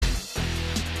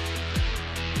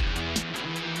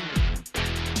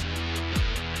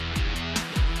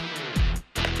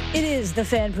It is the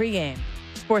Fan pregame.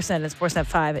 Sportsnet and Sportsnet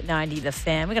 5 at 90, the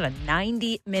Fan. We got a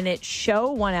 90-minute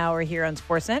show, 1 hour here on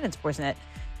Sportsnet and Sportsnet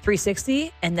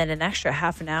 360, and then an extra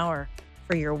half an hour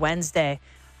for your Wednesday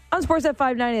on Sportsnet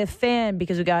 590, the Fan,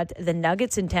 because we got the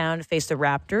Nuggets in town to face the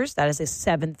Raptors. That is a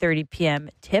 7:30 p.m.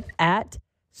 tip at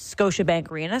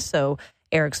Scotiabank Arena. So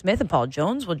Eric Smith and Paul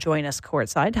Jones will join us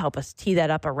courtside to help us tee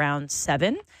that up around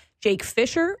 7. Jake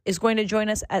Fisher is going to join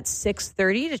us at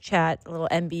 6:30 to chat a little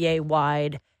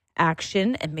NBA-wide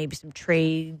action and maybe some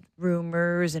trade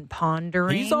rumors and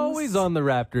ponderings. He's always on the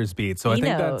Raptors beat, so I think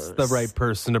that's the right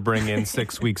person to bring in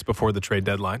 6 weeks before the trade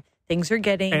deadline. Things are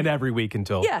getting... And every week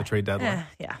until the trade deadline.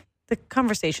 Yeah. The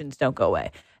conversations don't go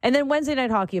away. And then Wednesday night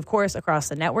hockey, of course, across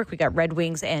the network. We got Red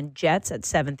Wings and Jets at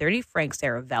 7:30. Frank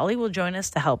Saravelli will join us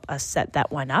to help us set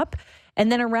that one up. And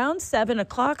then around 7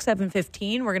 o'clock,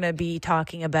 7:15, we're going to be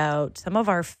talking about some of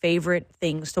our favorite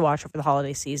things to watch over the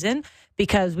holiday season,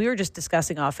 because we were just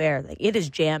discussing off air. Like, it is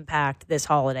jam-packed this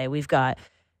holiday. We've got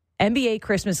NBA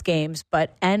Christmas games,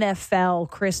 but NFL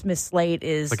Christmas slate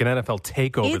is... like an NFL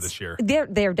takeover this year.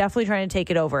 They're definitely trying to take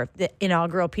it over. The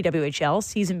inaugural PWHL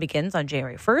season begins on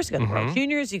January 1st. You got the World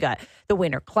Juniors. You got the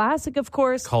Winter Classic, of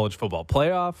course. College football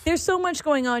playoff. There's so much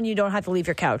going on, you don't have to leave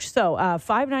your couch. So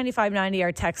 590,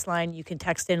 our text line. You can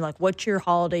text in, like, what's your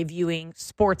holiday viewing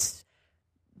sports,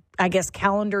 I guess,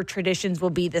 calendar traditions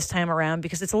will be this time around,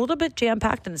 because it's a little bit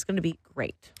jam-packed and it's going to be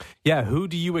great. Yeah, who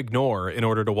do you ignore in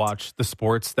order to watch the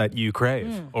sports that you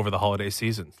crave over the holiday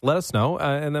season? Let us know,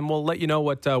 and then we'll let you know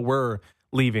what we're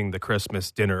leaving the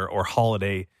Christmas dinner or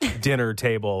holiday dinner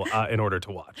table in order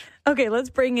to watch. Okay,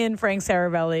 let's bring in Frank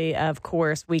Saravelli, of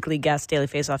course, weekly guest,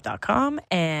 dailyfaceoff.com.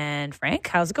 And Frank,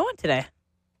 how's it going today?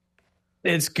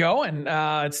 It's going.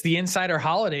 It's the insider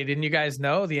holiday. Didn't you guys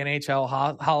know the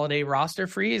NHL holiday roster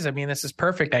freeze? I mean, this is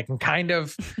perfect. I can kind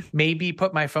of maybe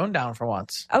put my phone down for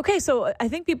once. Okay, so I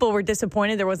think people were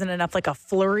disappointed there wasn't enough, like, a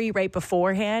flurry right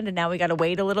beforehand, and now we got to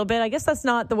wait a little bit. I guess that's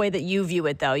not the way that you view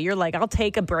it, though. You're like, I'll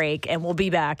take a break, and we'll be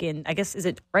back in, I guess, is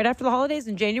it right after the holidays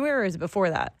in January, or is it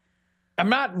before that? I'm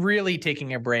not really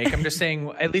taking a break. I'm just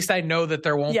saying, at least I know that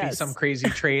there won't be some crazy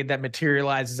trade that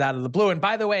materializes out of the blue. And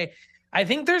by the way, I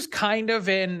think there's kind of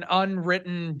an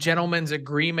unwritten gentleman's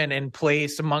agreement in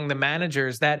place among the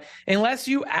managers that unless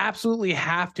you absolutely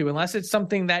have to, unless it's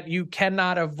something that you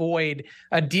cannot avoid,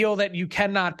 a deal that you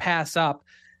cannot pass up,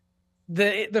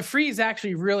 the freeze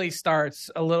actually really starts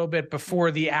a little bit before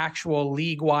the actual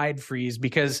league-wide freeze,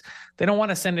 because they don't want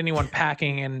to send anyone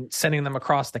packing and sending them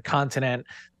across the continent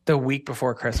the week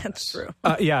before Christmas. That's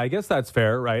true. Yeah, I guess that's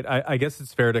fair, right? I guess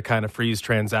it's fair to kind of freeze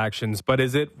transactions, but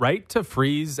is it right to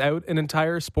freeze out an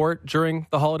entire sport during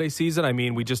the holiday season? I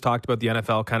mean, we just talked about the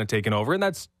NFL kind of taking over, and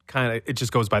that's kind of, it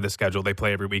just goes by the schedule. They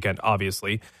play every weekend,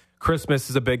 obviously. Christmas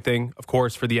is a big thing, of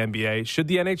course, for the NBA. Should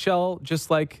the NHL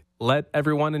just, like, let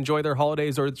everyone enjoy their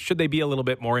holidays, or should they be a little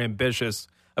bit more ambitious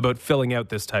about filling out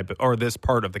this type of, or this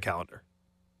part of the calendar?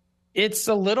 It's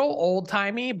a little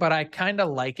old-timey, but I kind of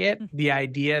like it. The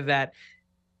idea that,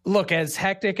 look, as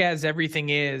hectic as everything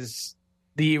is,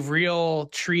 the real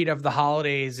treat of the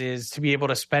holidays is to be able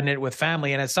to spend it with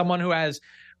family. And as someone who has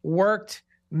worked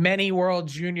many World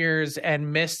Juniors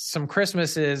and missed some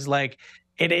Christmases, like,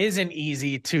 it isn't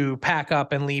easy to pack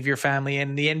up and leave your family.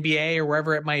 In the NBA or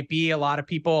wherever it might be, a lot of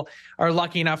people are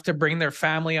lucky enough to bring their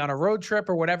family on a road trip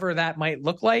or whatever that might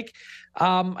look like.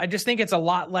 I just think it's a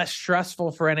lot less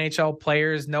stressful for NHL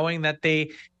players knowing that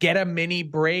they get a mini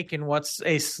break in what's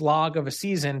a slog of a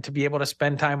season to be able to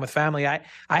spend time with family. I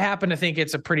happen to think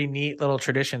it's a pretty neat little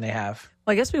tradition they have.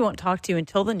 Well, I guess we won't talk to you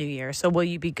until the new year. So will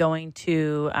you be going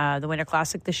to the Winter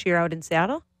Classic this year out in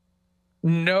Seattle?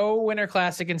 No Winter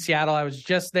Classic in Seattle. I was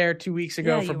just there 2 weeks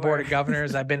ago for Board of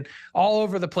Governors. I've been all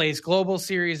over the place. Global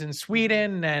Series in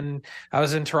Sweden, and I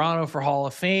was in Toronto for Hall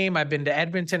of Fame. I've been to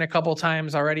Edmonton a couple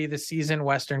times already this season,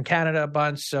 Western Canada a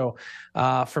bunch. So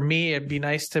for me, it'd be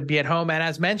nice to be at home. And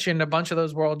as mentioned, a bunch of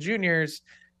those World Juniors,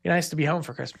 be nice to be home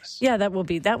for Christmas. Yeah, that will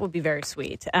be very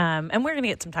sweet. And we're going to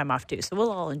get some time off too, so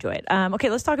we'll all enjoy it. Okay,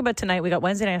 let's talk about tonight. We got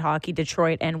Wednesday night hockey,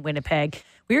 Detroit and Winnipeg.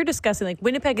 We were discussing, like,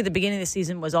 Winnipeg at the beginning of the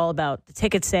season was all about the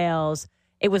ticket sales.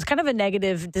 It was kind of a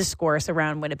negative discourse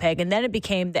around Winnipeg, and then it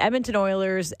became the Edmonton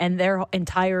Oilers and their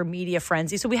entire media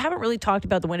frenzy. So we haven't really talked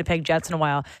about the Winnipeg Jets in a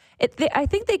while. I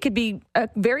think they could be a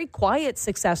very quiet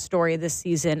success story this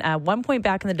season. 1 point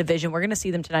back in the division. We're going to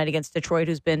see them tonight against Detroit,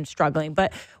 who's been struggling.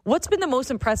 But what's been the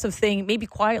most impressive thing, maybe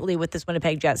quietly, with this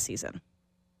Winnipeg Jets season?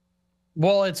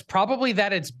 Well, it's probably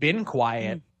that it's been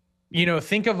quiet. You know,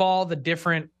 think of all the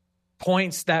different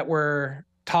points that were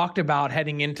talked about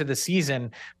heading into the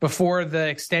season before the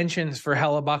extensions for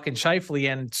Hellebuck and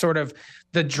Scheifele and sort of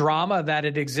the drama that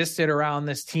had existed around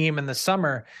this team in the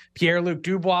summer. Pierre-Luc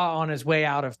Dubois on his way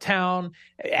out of town,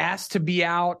 asked to be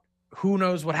out. Who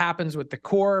knows what happens with the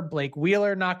core? Blake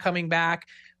Wheeler not coming back.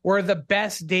 Were the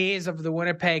best days of the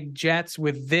Winnipeg Jets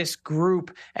with this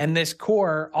group and this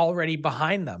core already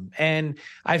behind them. And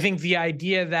I think the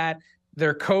idea that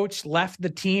their coach left the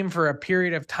team for a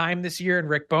period of time this year, and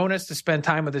Rick Bowness to spend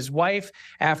time with his wife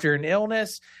after an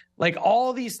illness, like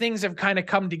all these things have kind of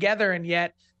come together, and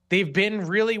yet they've been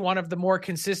really one of the more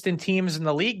consistent teams in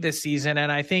the league this season.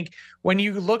 And I think when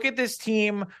you look at this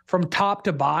team from top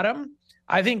to bottom,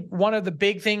 I think one of the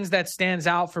big things that stands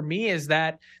out for me is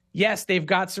that, yes, they've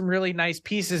got some really nice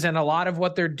pieces, and a lot of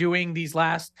what they're doing these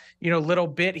last, little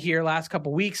bit here, last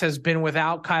couple of weeks has been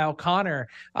without Kyle Connor,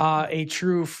 a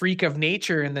true freak of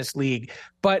nature in this league.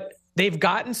 But they've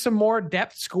gotten some more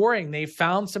depth scoring. They've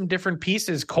found some different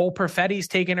pieces. Cole Perfetti's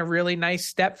taken a really nice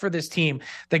step for this team.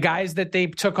 The guys that they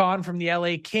took on from the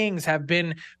LA Kings have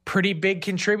been pretty big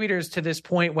contributors to this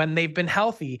point when they've been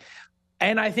healthy.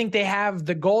 And I think they have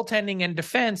the goaltending and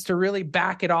defense to really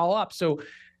back it all up. So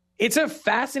it's a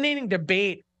fascinating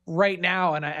debate right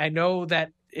now. And I know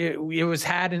that it was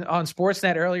had on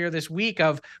Sportsnet earlier this week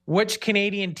of which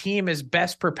Canadian team is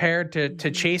best prepared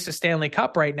to chase a Stanley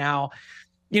Cup right now.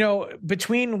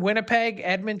 Between Winnipeg,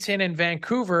 Edmonton, and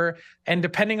Vancouver, and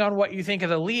depending on what you think of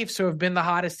the Leafs, who have been the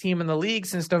hottest team in the league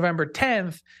since November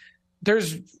 10th,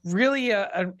 there's really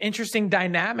an interesting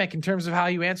dynamic in terms of how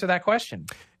you answer that question.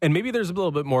 And maybe there's a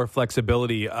little bit more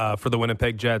flexibility for the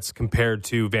Winnipeg Jets compared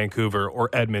to Vancouver or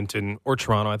Edmonton or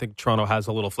Toronto. I think Toronto has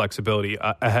a little flexibility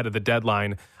ahead of the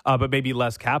deadline, but maybe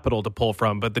less capital to pull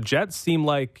from. But the Jets seem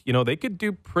like, they could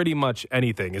do pretty much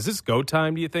anything. Is this go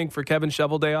time, do you think, for Kevin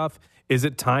Cheveldayoff? Is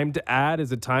it time to add?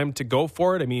 Is it time to go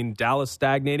for it? I mean, Dallas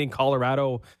stagnating,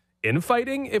 Colorado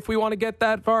infighting, if we want to get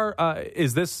that far.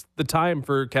 Is this the time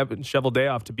for Kevin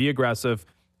Cheveldayoff to be aggressive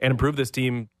and improve this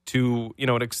team to,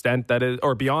 an extent that is,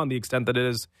 or beyond the extent that it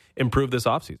is improved this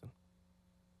offseason?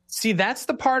 See, that's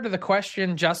the part of the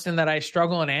question, Justin, that I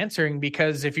struggle in answering,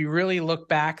 because if you really look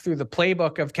back through the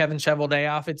playbook of Kevin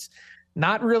Cheveldayoff, it's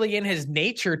not really in his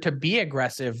nature to be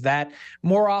aggressive. That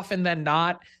more often than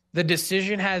not, the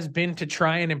decision has been to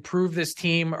try and improve this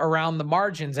team around the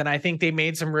margins. And I think they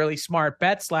made some really smart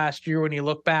bets last year when you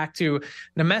look back to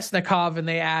Nemesnikov and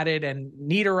they added, and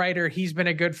Niederreiter, he's been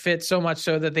a good fit, so much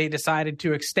so that they decided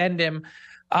to extend him.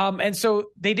 And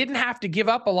so they didn't have to give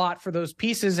up a lot for those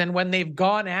pieces. And when they've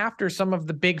gone after some of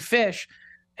the big fish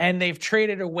and they've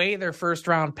traded away their first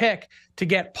round pick to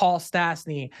get Paul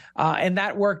Stastny, and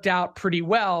that worked out pretty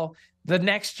well. The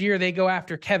next year they go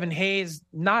after Kevin Hayes,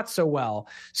 not so well.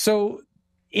 So,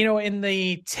 in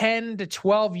the 10 to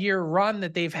 12 year run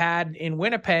that they've had in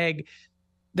Winnipeg,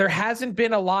 there hasn't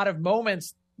been a lot of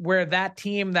moments where that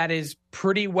team that is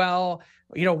pretty well,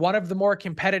 one of the more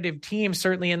competitive teams,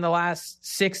 certainly in the last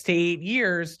 6 to 8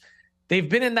 years, they've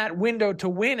been in that window to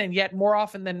win, and yet more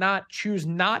often than not choose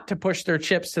not to push their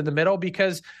chips to the middle,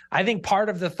 because I think part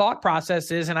of the thought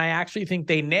process is, and I actually think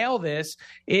they nail this,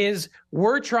 is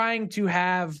we're trying to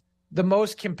have the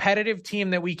most competitive team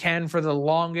that we can for the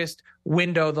longest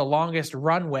window, the longest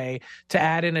runway, to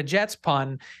add in a Jets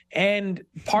pun. And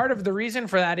part of the reason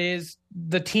for that is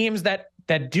the teams that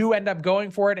do end up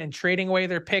going for it and trading away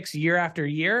their picks year after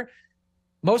year,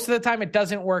 most of the time it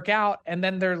doesn't work out, and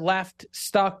then they're left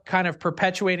stuck kind of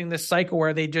perpetuating this cycle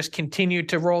where they just continue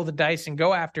to roll the dice and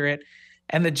go after it.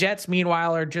 And the Jets,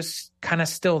 meanwhile, are just kind of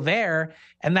still there.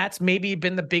 And that's maybe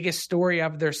been the biggest story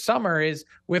of their summer, is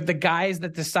with the guys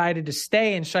that decided to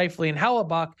stay in Scheifele and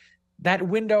Hellebuck, that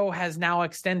window has now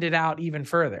extended out even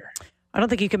further. I don't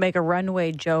think you can make a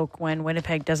runway joke when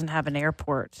Winnipeg doesn't have an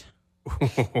airport.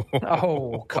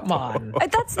 Oh, come on.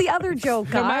 That's the other joke,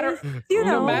 guys. You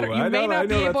may not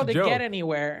be able to get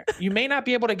anywhere. You may not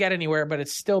be able to get anywhere, but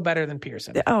it's still better than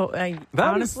Pearson.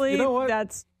 Honestly,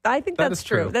 I think that's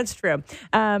true. That's true.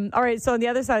 All right. So on the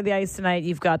other side of the ice tonight,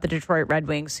 you've got the Detroit Red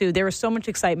Wings, who there was so much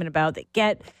excitement about. They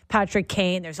get Patrick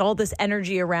Kane. There's all this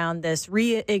energy around this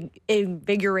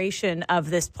reinvigoration of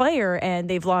this player, and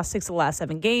they've lost 6 of the last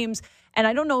 7 games. And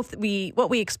I don't know if what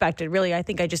we expected, really. I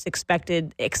think I just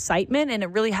expected excitement, and it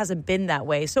really hasn't been that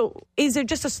way. So is there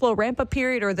just a slow ramp-up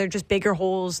period, or are there just bigger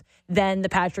holes than the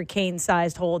Patrick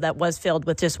Kane-sized hole that was filled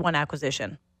with just one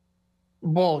acquisition?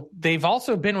 Well, they've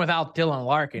also been without Dylan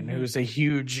Larkin, who's a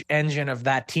huge engine of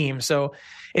that team. So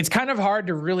it's kind of hard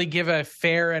to really give a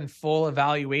fair and full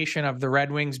evaluation of the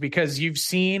Red Wings, because you've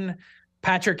seen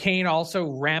Patrick Kane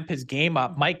also ramp his game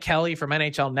up. Mike Kelly from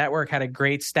NHL Network had a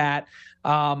great stat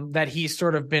that he's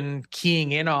sort of been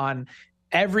keying in on.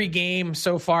 every game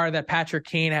so far that Patrick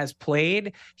Kane has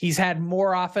played, he's had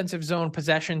more offensive zone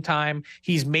possession time.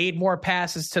 He's made more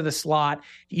passes to the slot.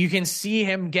 You can see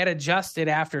him get adjusted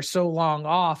after so long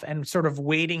off and sort of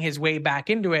wading his way back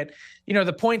into it. You know,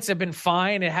 the points have been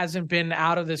fine. It hasn't been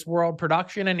out of this world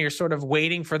production, and you're sort of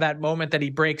waiting for that moment that he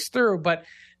breaks through. But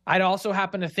I'd also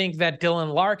happen to think that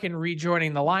Dylan Larkin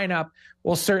rejoining the lineup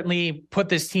will certainly put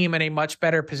this team in a much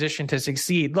better position to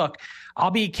succeed. Look,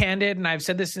 I'll be candid, and I've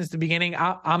said this since the beginning.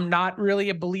 I'm not really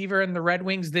a believer in the Red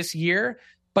Wings this year,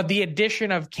 but the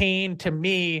addition of Kane to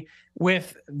me,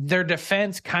 with their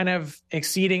defense kind of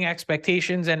exceeding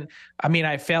expectations. And I mean,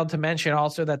 I failed to mention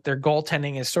also that their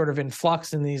goaltending is sort of in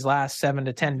flux in these last 7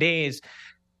 to 10 days.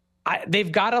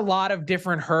 They've got a lot of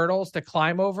different hurdles to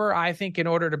climb over, I think, in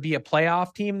order to be a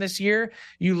playoff team this year.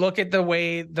 You look at the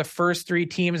way the first 3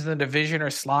 teams in the division are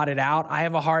slotted out. I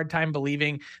have a hard time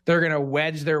believing they're going to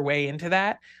wedge their way into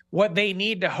that. What they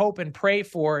need to hope and pray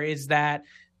for is that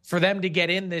for them to get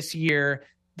in this year,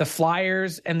 the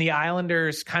Flyers and the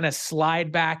Islanders kind of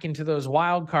slide back into those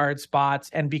wild card spots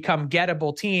and become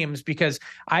gettable teams, because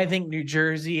I think New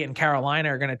Jersey and Carolina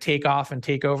are going to take off and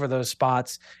take over those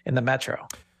spots in the Metro.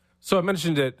 So I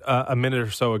mentioned it a minute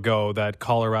or so ago that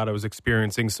Colorado is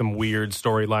experiencing some weird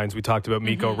storylines. We talked about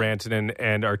Mikko Rantanen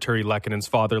and Arturi Lekkonen's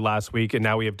father last week, and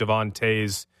now we have Devon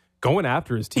Toews going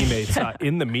after his teammates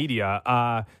in the media.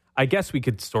 I guess we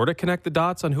could sort of connect the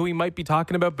dots on who he might be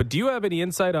talking about, but do you have any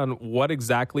insight on what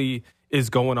exactly is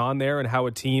going on there and how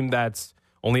a team that's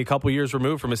only a couple years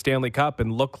removed from a Stanley Cup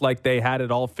and looked like they had it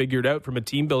all figured out from a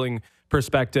team-building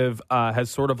perspective has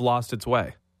sort of lost its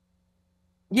way?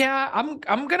 Yeah,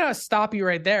 I'm going to stop you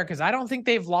right there, because I don't think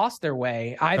they've lost their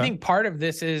way. I think part of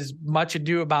this is much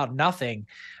ado about nothing.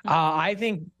 I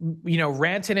think,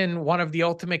 Rantanen, one of the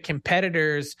ultimate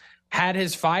competitors, had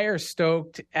his fire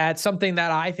stoked at something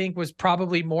that I think was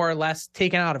probably more or less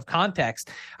taken out of context.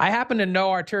 I happen to know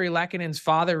Arturi Lekkonen's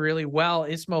father really well,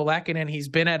 Ismo Lekkonen. He's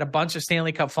been at a bunch of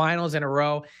Stanley Cup finals in a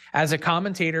row as a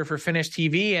commentator for Finnish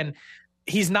TV, and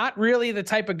he's not really the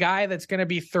type of guy that's going to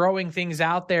be throwing things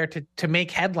out there to make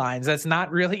headlines. That's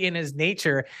not really in his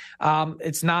nature.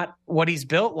 It's not what he's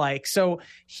built like. So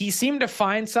he seemed to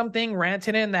find something,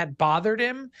 Rantanen, that bothered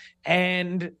him,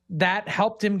 and that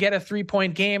helped him get a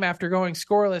 3-point game after going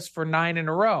scoreless for 9 in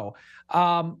a row.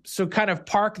 So kind of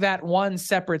park that one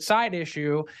separate side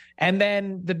issue. And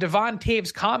then the Devon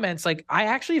Toews comments, like, I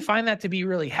actually find that to be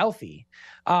really healthy.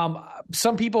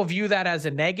 Some people view that as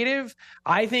a negative.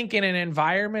 I think in an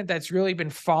environment that's really been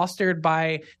fostered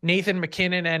by Nathan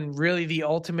MacKinnon and really the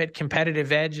ultimate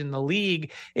competitive edge in the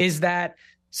league, is that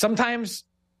sometimes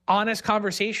honest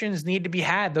conversations need to be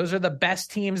had. Those are the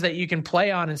best teams that you can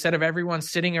play on, instead of everyone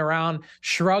sitting around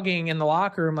shrugging in the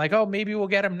locker room like, oh, maybe we'll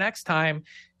get them next time.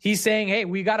 He's saying, hey,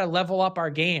 we got to level up our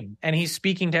game. And he's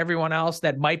speaking to everyone else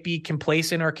that might be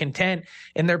complacent or content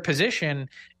in their position.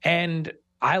 And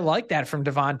I like that from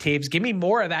Devon Toews. Give me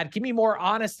more of that. Give me more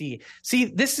honesty. See,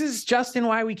 this is, Justin,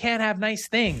 why we can't have nice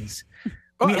things.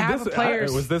 We have a player.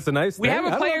 Was this a nice thing? We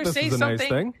have a player say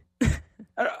something. Nice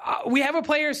we have a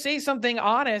player say something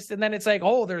honest, and then it's like,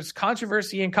 oh, there's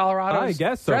controversy in Colorado. I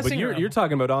guess so, but you're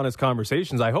talking about honest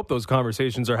conversations. I hope those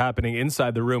conversations are happening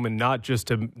inside the room and not just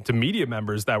to media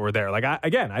members that were there. Like, I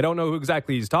don't know who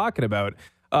exactly he's talking about,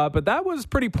 but that was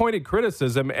pretty pointed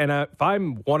criticism. And if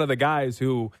I'm one of the guys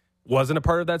who wasn't a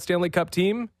part of that Stanley Cup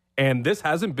team, and this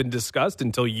hasn't been discussed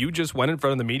until you just went in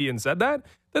front of the media and said that,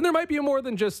 then there might be more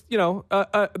than just,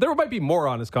 there might be more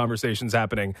honest conversations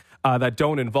happening that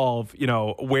don't involve,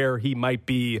 where he might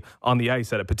be on the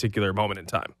ice at a particular moment in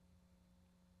time.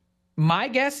 My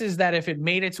guess is that if it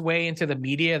made its way into the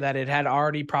media, that it had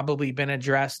already probably been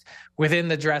addressed within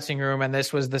the dressing room, and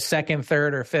this was the 2nd,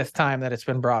 3rd, or 5th time that it's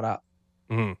been brought up.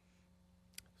 Mm-hmm.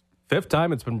 5th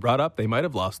time it's been brought up, they might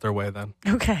have lost their way then.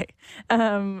 Okay.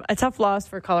 A tough loss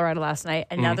for Colorado last night.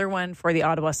 Another one for the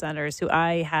Ottawa Senators, who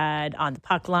I had on the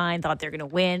puck line, thought they're going to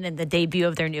win, and the debut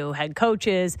of their new head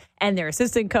coaches and their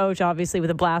assistant coach, obviously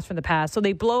with a blast from the past. So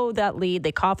they blow that lead.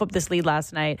 They cough up this lead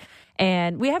last night.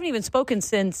 And we haven't even spoken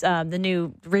since the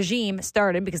new regime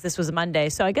started, because this was a Monday.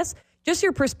 So I guess just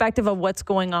your perspective of what's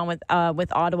going on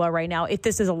with Ottawa right now. If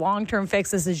this is a long-term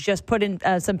fix, this is just putting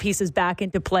some pieces back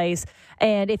into place.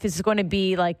 And if it's going to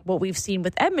be like what we've seen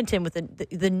with Edmonton, with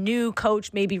the new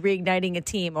coach maybe reigniting a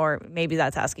team, or maybe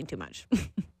that's asking too much.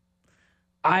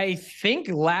 I think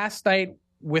last night,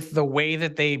 with the way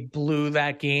that they blew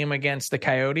that game against the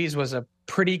Coyotes, was a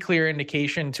pretty clear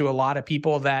indication to a lot of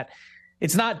people that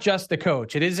it's not just the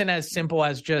coach. It isn't as simple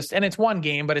as just, and it's one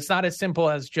game, but it's not as simple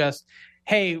as just,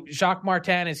 hey, Jacques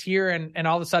Martin is here, and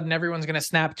all of a sudden everyone's going to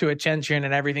snap to attention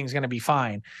and everything's going to be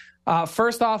fine.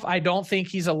 First off, I don't think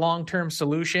he's a long-term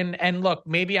solution. And look,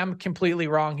 maybe I'm completely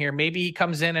wrong here. Maybe he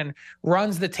comes in and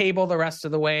runs the table the rest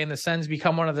of the way and the Sens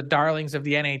become one of the darlings of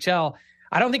the NHL.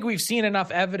 I don't think we've seen enough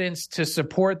evidence to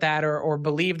support that or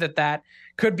believe that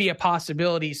could be a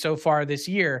possibility so far this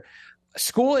year.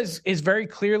 School is very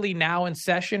clearly now in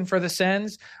session for the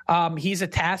Sens. He's a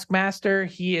taskmaster.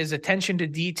 He is attention to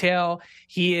detail.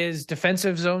 He is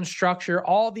defensive zone structure,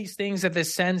 all these things that the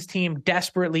Sens team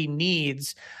desperately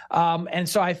needs. And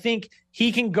so I think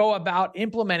he can go about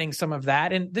implementing some of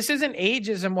that. And this isn't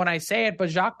ageism when I say it, but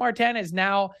Jacques Martin is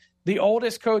now the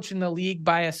oldest coach in the league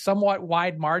by a somewhat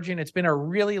wide margin. It's been a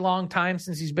really long time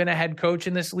since he's been a head coach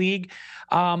in this league.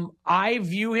 I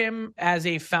view him as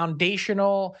a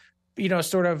foundational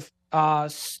sort of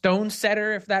stone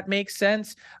setter, if that makes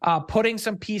sense, putting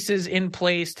some pieces in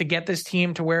place to get this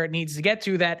team to where it needs to get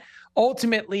to, that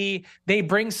ultimately they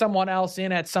bring someone else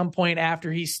in at some point after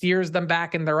he steers them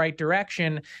back in the right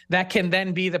direction that can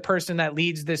then be the person that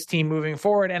leads this team moving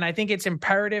forward. And I think it's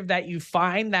imperative that you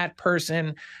find that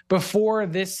person before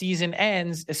this season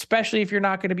ends, especially if you're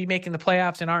not going to be making the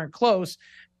playoffs and aren't close,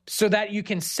 so that you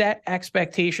can set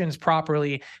expectations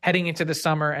properly heading into the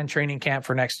summer and training camp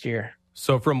for next year.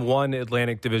 So from one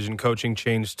Atlantic Division coaching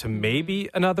change to maybe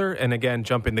another, and again,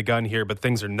 jumping the gun here, but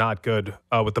things are not good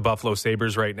with the Buffalo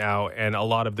Sabres right now, and a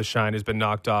lot of the shine has been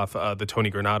knocked off the Tony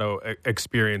Granato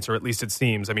experience, or at least it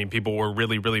seems. I mean, people were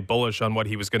really, really bullish on what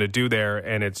he was going to do there,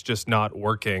 and it's just not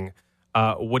working.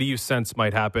 What do you sense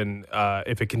might happen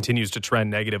if it continues to trend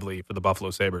negatively for the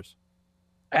Buffalo Sabres?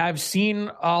 I've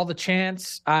seen all the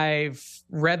chants. I've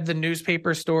read the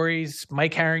newspaper stories.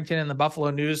 Mike Harrington in the Buffalo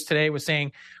News today was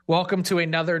saying, welcome to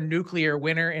another nuclear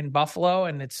winter in Buffalo.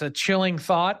 And it's a chilling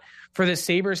thought for the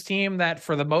Sabres team that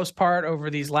for the most part over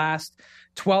these last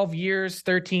 12 years,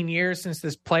 13 years since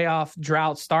this playoff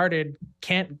drought started,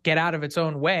 can't get out of its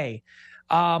own way.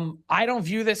 I don't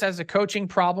view this as a coaching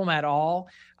problem at all.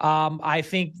 I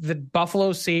think the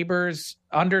Buffalo Sabres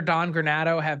under Don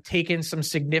Granato have taken some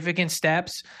significant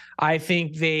steps. I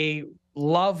think they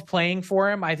love playing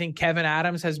for him. I think Kevin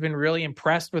Adams has been really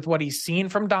impressed with what he's seen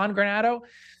from Don Granato.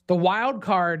 The wild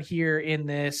card here in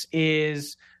this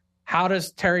is, how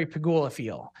does Terry Pegula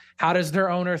feel? How does their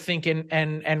owner think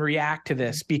and react to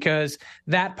this? Because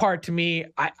that part, to me,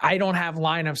 I don't have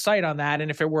line of sight on that.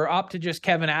 And if it were up to just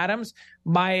Kevin Adams,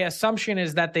 my assumption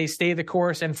is that they stay the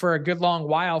course and for a good long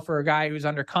while for a guy who's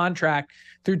under contract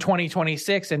through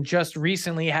 2026 and just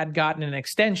recently had gotten an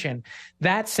extension.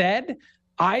 That said,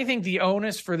 I think the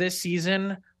onus for this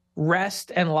season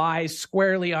rests and lies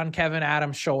squarely on Kevin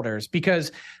Adams' shoulders,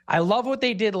 because I love what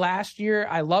they did last year.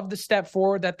 I love the step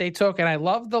forward that they took, and I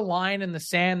love the line in the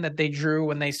sand that they drew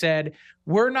when they said,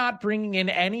 we're not bringing in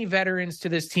any veterans to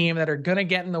this team that are going to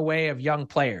get in the way of young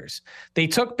players. They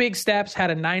took big steps,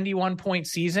 had a 91-point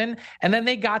season, and then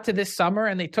they got to this summer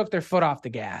and they took their foot off the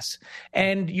gas.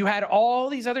 And you had all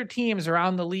these other teams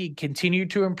around the league continue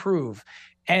to improve,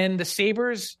 and the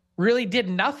Sabres really did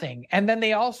nothing. And then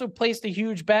they also placed a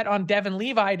huge bet on Devin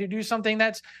Levi to do something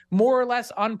that's more or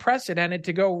less unprecedented,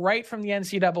 to go right from the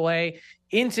NCAA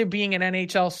into being an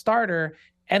NHL starter.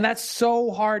 And that's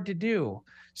so hard to do.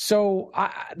 So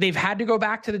they've had to go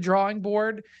back to the drawing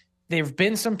board. There've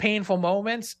been some painful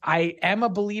moments. I am a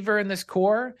believer in this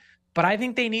core, but I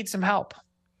think they need some help.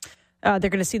 They're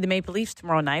going to see the Maple Leafs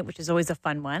tomorrow night, which is always a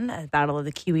fun one. A battle of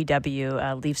the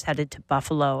QEW. Leafs headed to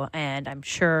Buffalo, and I'm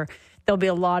sure there'll be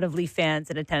a lot of Leaf fans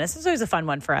in attendance. It's always a fun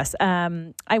one for us.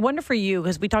 I wonder for you,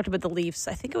 because we talked about the Leafs,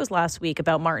 I think it was last week,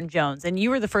 about Martin Jones, and you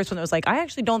were the first one that was like, I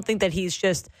actually don't think that he's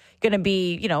just going to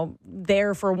be,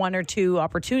 there for one or two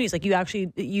opportunities. Like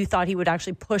you thought he would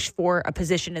actually push for a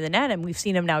position in the net, and we've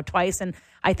seen him now twice, and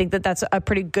I think that that's a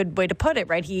pretty good way to put it,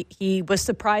 right? He was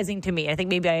surprising to me. I think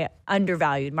maybe I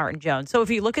undervalued Martin Jones. So if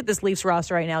you look at this Leafs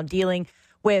roster right now, dealing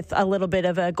with a little bit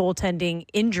of a goaltending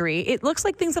injury, it looks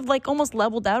like things have almost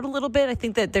leveled out a little bit. I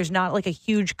think that there's not a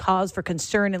huge cause for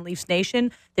concern in Leafs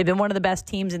Nation. They've been one of the best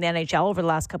teams in the NHL over the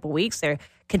last couple of weeks. They're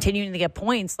continuing to get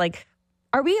points.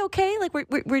 Are we okay?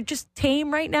 We're just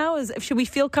tame right now? Should we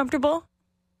feel comfortable?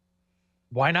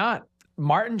 Why not?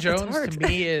 Martin Jones to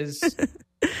me is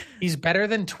he's better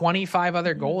than 25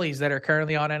 other goalies that are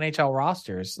currently on NHL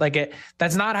rosters.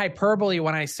 That's not hyperbole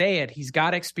when I say it. He's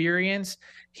got experience.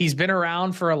 He's been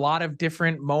around for a lot of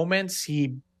different moments.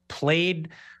 He played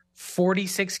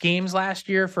 46 games last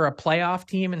year for a playoff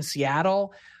team in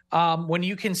Seattle. When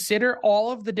you consider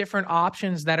all of the different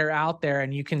options that are out there,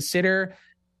 and you consider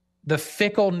the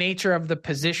fickle nature of the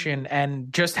position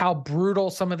and just how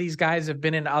brutal some of these guys have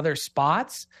been in other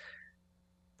spots,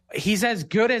 he's as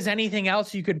good as anything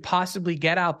else you could possibly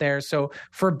get out there. So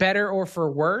for better or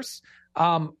for worse,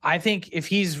 I think if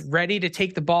he's ready to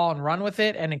take the ball and run with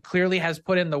it, and it clearly has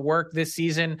put in the work this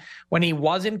season when he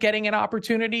wasn't getting an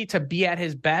opportunity to be at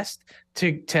his best,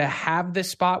 to have this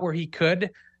spot where he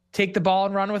could take the ball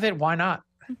and run with it, why not?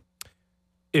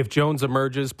 If Jones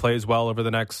emerges, plays well over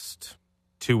the next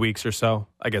 2 weeks or so,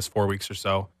 I guess 4 weeks or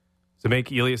so, does it make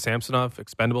Ilya Samsonov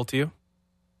expendable to you?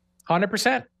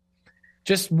 100%.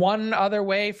 Just one other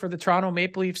way for the Toronto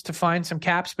Maple Leafs to find some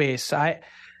cap space.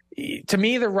 To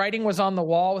me, the writing was on the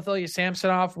wall with Ilya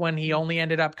Samsonov when he only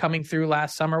ended up coming through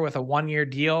last summer with a 1-year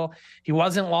deal. He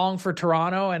wasn't long for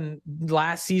Toronto, and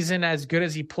last season, as good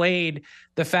as he played,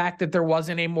 the fact that there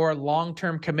wasn't a more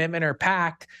long-term commitment or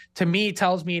pact, to me,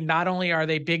 tells me not only are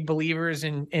they big believers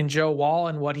in Joe Woll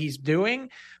and what he's doing,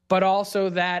 but also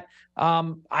that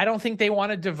I don't think they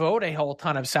want to devote a whole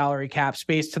ton of salary cap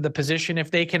space to the position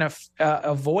if they can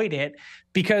avoid it,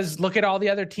 because look at all the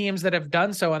other teams that have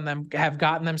done so and them have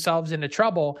gotten themselves into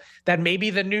trouble. That maybe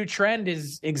the new trend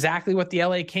is exactly what the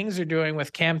LA Kings are doing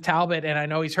with Cam Talbot, and I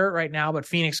know he's hurt right now, but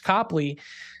Phoenix Copley,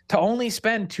 to only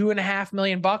spend $2.5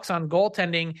 million on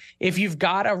goaltending if you've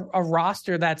got a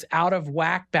roster that's out of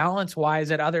whack balance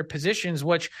wise at other positions,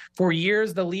 which for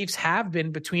years the Leafs have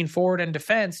been between forward and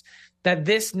defense. That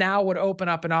this now would open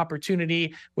up an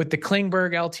opportunity with the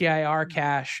Klingberg LTIR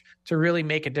cash to really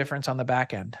make a difference on the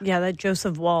back end. Yeah, that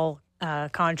Joseph Woll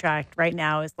contract right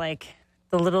now is like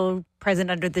the little present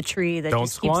under the tree that Don't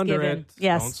just keeps giving. it.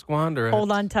 Yes. Don't squander it.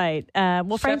 Hold on tight.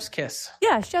 Well, Chef's kiss.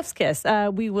 Yeah, chef's kiss.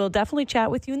 We will definitely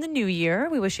chat with you in the new year.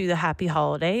 We wish you the happy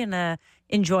holiday and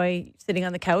enjoy sitting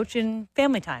on the couch and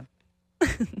family time.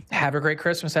 Have a great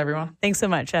Christmas, everyone. Thanks so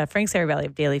much. Frank Saravelli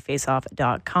of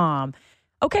dailyfaceoff.com.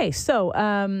 Okay, so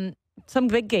some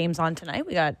big games on tonight.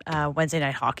 We got Wednesday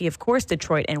night hockey, of course,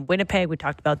 Detroit and Winnipeg. We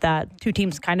talked about that. Two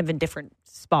teams kind of in different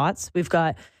spots. We've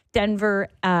got Denver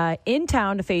in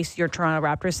town to face your Toronto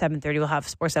Raptors. 7:30. We'll have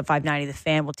Sportsnet 590, The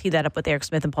Fan. We'll tee that up with Eric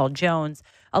Smith and Paul Jones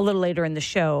a little later in the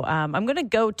show. I'm going to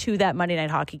go to that Monday night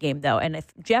hockey game, though. And if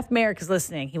Jeff Merrick is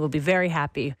listening, he will be very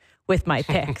happy with my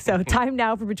pick. So time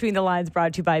now for Between the Lines,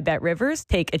 brought to you by Bet Rivers.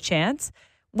 Take a chance.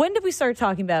 When did we start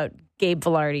talking about Gabe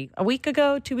Vilardi? A week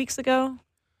ago? 2 weeks ago?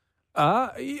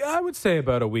 I would say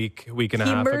about a week and a half ago.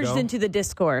 He emerged into the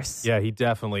discourse. Yeah, he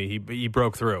definitely, he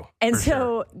broke through. And so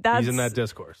sure. that's... He's in that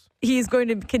discourse. He's going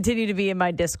to continue to be in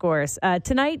my discourse.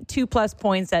 Tonight, 2+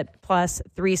 points at plus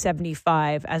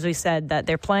 375. As we said, that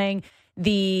they're playing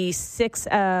the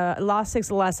last 6 of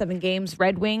the last 7 games,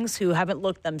 Red Wings, who haven't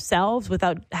looked themselves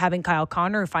without having Kyle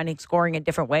Connor, finding scoring in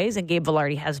different ways. And Gabe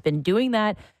Vilardi has been doing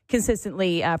that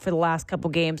consistently for the last couple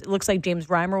games. It looks like James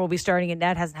Reimer will be starting in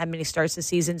net, hasn't had many starts this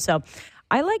season. So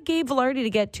I like Gabe Vilardi to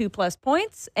get 2+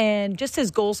 points, and just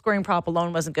his goal scoring prop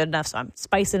alone wasn't good enough, so I'm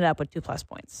spicing it up with 2+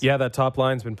 points. Yeah, that top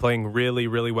line's been playing really,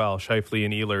 really well. Scheifele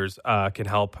and Ehlers can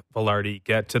help Vilardi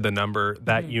get to the number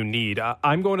that you need.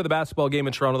 I'm going to the basketball game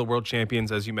in Toronto. The world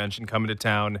champions, as you mentioned, coming to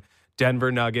town. Denver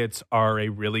Nuggets are a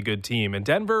really good team. And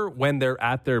Denver, when they're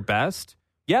at their best,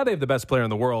 yeah, they have the best player in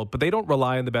the world, but they don't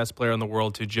rely on the best player in the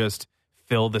world to just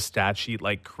fill the stat sheet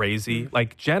like crazy.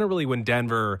 Like generally when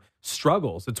Denver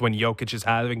struggles, it's when Jokic is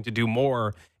having to do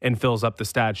more and fills up the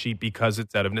stat sheet because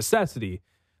it's out of necessity.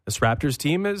 This Raptors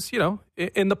team is,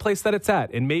 in the place that it's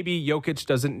at. And maybe Jokic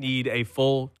doesn't need a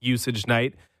full usage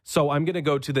night. So I'm going to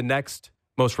go to the next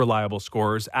most reliable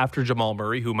scorers after Jamal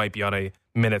Murray, who might be on a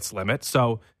minutes limit.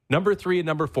 So number 3 and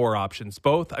number 4 options,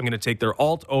 both. I'm going to take their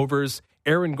alt overs.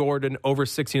 Aaron Gordon over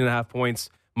 16.5 points.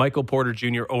 Michael Porter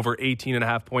Jr. over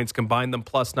 18.5 points. Combine them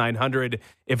plus 900.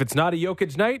 If it's not a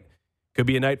Jokic night, could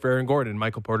be a night for Aaron Gordon and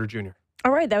Michael Porter Jr.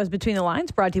 All right, that was Between the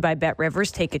Lines, brought to you by Bet Rivers.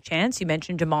 Take a chance. You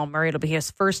mentioned Jamal Murray. It'll be his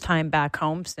first time back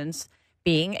home since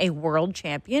being a world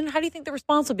champion. How do you think the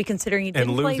response will be, considering he didn't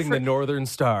and losing the Northern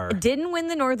Star? Didn't win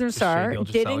the Northern Star.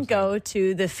 Didn't go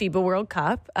to the FIBA World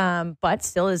Cup, but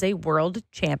still is a world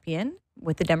champion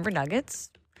with the Denver Nuggets.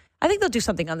 I think they'll do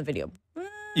something on the video.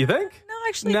 You think? No,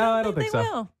 actually, no, I don't think so.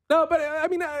 Will. No, but I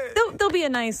mean, there'll be a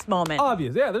nice moment.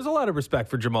 Obvious, yeah. There's a lot of respect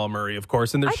for Jamal Murray, of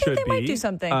course, and there should be. I think they might do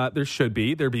something. There should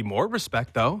be. There'd be more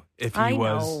respect though if he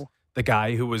was the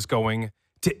guy who was going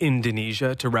to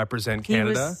Indonesia to represent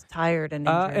Canada. He was tired and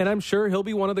injured. And I'm sure he'll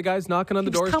be one of the guys knocking on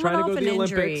the doors trying to go to the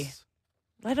Olympics.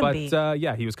 Let him be. But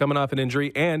yeah, he was coming off an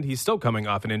injury, and he's still coming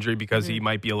off an injury because he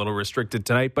might be a little restricted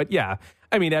tonight. But yeah,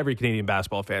 I mean, every Canadian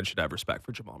basketball fan should have respect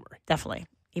for Jamal Murray. Definitely,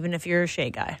 even if you're a Shea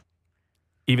guy.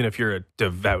 Even if you're a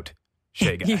devout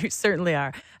Shea guy. You certainly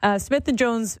are. Smith and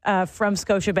Jones from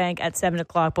Scotiabank at 7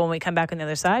 o'clock. But when we come back on the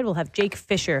other side, we'll have Jake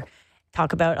Fisher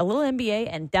talk about a little NBA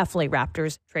and definitely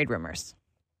Raptors trade rumors.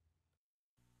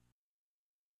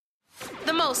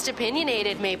 The most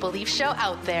opinionated Maple Leaf show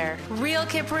out there. Real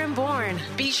Kipper and Bourne.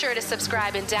 Be sure to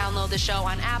subscribe and download the show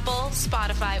on Apple,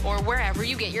 Spotify, or wherever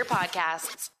you get your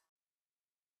podcasts.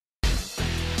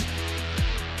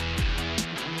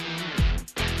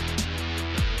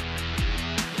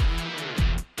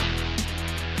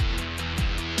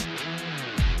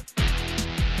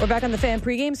 We're back on the Fan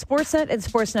pregame. Sportsnet and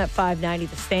Sportsnet 590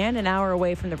 The Fan, an hour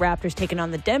away from the Raptors taking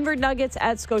on the Denver Nuggets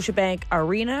at Scotiabank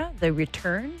Arena. The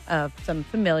return of some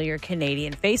familiar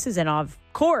Canadian faces and, of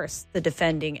course, the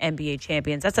defending NBA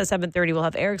champions. That's at 7:30. We'll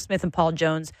have Eric Smith and Paul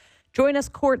Jones join us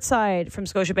courtside from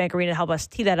Scotiabank Arena to help us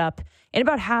tee that up in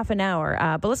about half an hour.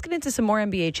 But let's get into some more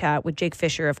NBA chat with Jake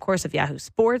Fisher, of course, of Yahoo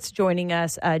Sports, joining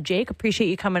us. Jake, appreciate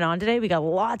you coming on today. We got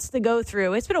lots to go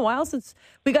through. It's been a while since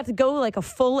we got to go like a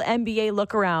full NBA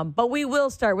look around, but we will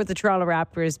start with the Toronto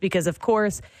Raptors because, of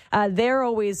course, they're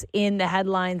always in the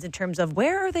headlines in terms of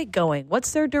where are they going?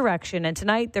 What's their direction? And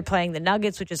tonight they're playing the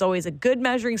Nuggets, which is always a good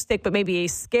measuring stick, but maybe a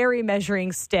scary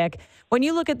measuring stick. When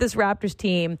you look at this Raptors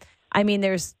team, I mean,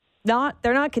 they're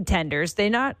not contenders. They're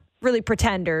not really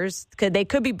pretenders. They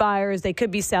could be buyers, they could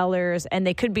be sellers, and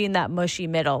they could be in that mushy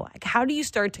middle. Like, how do you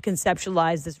start to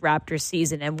conceptualize this Raptors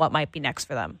season and what might be next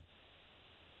for them?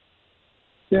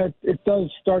 Yeah, it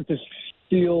does start to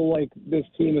feel like this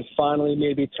team has finally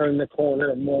maybe turned the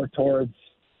corner more towards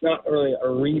not really a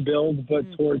rebuild, but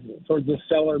towards the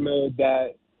seller mode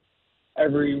that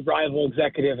every rival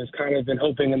executive has kind of been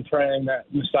hoping and praying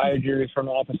that Masai Ujiri from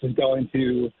office is going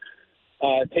to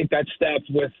take that step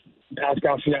with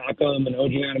Pascal Siakam and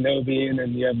OG Anunoby, and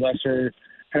then you have lesser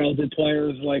heralded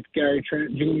players like Gary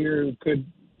Trent Jr. who could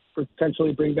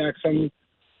potentially bring back some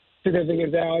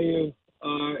significant value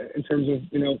in terms of,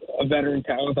 a veteran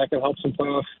talent that could help some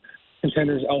playoff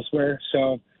contenders elsewhere.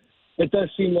 So it does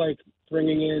seem like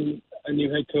bringing in a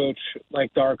new head coach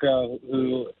like Darko,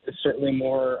 who is certainly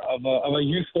more of a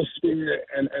youthful spirit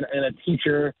and a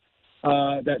teacher,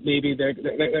 that maybe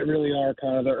that really are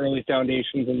kind of the early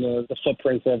foundations and the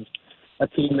footprints of a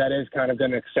team that is kind of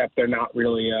going to accept they're not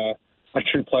really a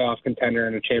true playoff contender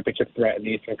and a championship threat in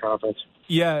the Eastern Conference.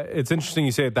 Yeah, it's interesting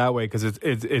you say it that way because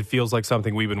it feels like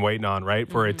something we've been waiting on, right?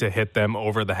 For it to hit them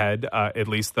over the head, at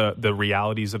least the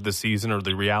realities of the season or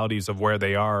the realities of where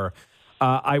they are.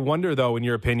 I wonder, though, in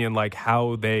your opinion, like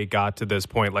how they got to this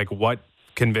point, like what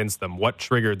convinced them? What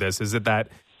triggered this? Is it that,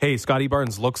 hey, Scotty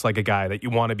Barnes looks like a guy that you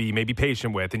want to be maybe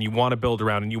patient with and you want to build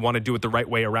around and you want to do it the right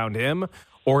way around him?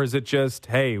 Or is it just,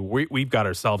 hey, we've got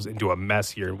ourselves into a mess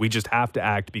here. We just have to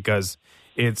act because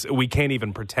we can't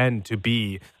even pretend to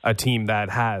be a team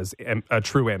that has a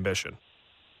true ambition?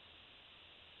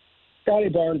 Scotty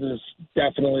Barnes is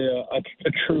definitely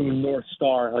a true North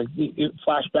Star. Like, it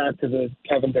flashed back to the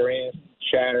Kevin Durant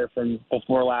chatter from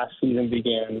before last season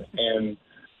began, and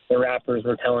the Raptors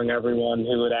were telling everyone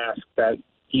who would ask that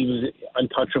he was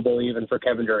untouchable even for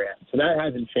Kevin Durant. So that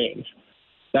hasn't changed.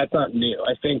 That's not new.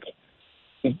 I think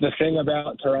the thing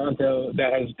about Toronto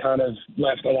that has kind of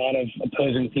left a lot of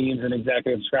opposing teams and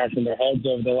executives scratching their heads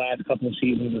over the last couple of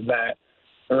seasons is that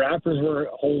the Raptors were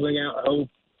holding out hope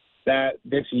that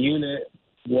this unit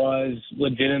was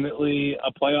legitimately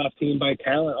a playoff team by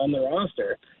talent on the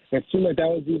roster. And it seemed like that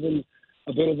was even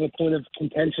a bit of a point of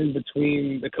contention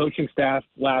between the coaching staff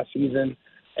last season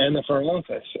and the front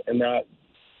office, and that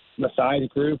Masai's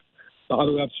group, the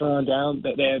other ups around down,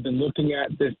 that they have been looking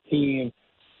at this team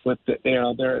with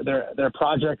their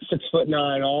project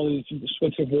 6'9", all these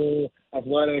switchable,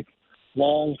 athletic,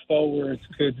 long forwards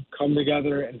could come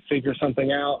together and figure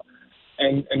something out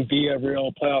and be a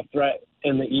real playoff threat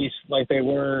in the East like they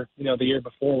were, the year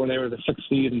before when they were the 6th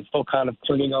seed and still kind of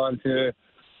clinging on to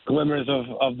glimmers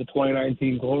of the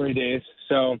 2019 glory days.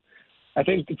 So I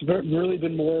think it's really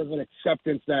been more of an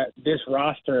acceptance that this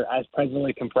roster, as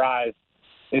presently comprised,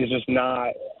 is just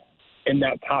not in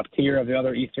that top tier of the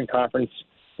other Eastern Conference,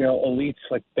 elites.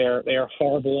 Like they are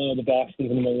far below the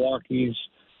Bostons and the Milwaukees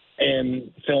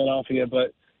and Philadelphia.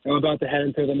 But I'm about to head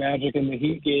into the Magic and the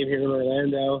Heat game here in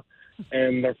Orlando,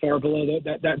 and they're far below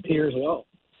that tier as well.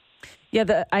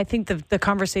 Yeah, I think the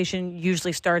conversation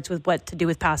usually starts with what to do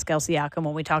with Pascal Siakam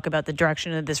when we talk about the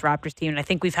direction of this Raptors team. And I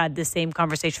think we've had this same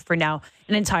conversation for now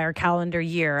an entire calendar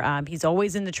year. He's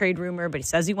always in the trade rumor, but he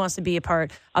says he wants to be a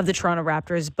part of the Toronto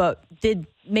Raptors. But did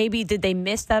they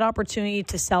miss that opportunity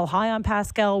to sell high on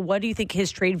Pascal? What do you think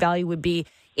his trade value would be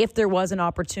if there was an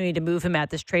opportunity to move him at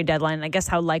this trade deadline? And I guess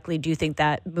how likely do you think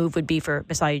that move would be for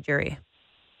Masai Ujiri?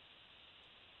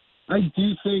 I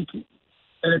do think,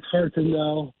 and it's hard to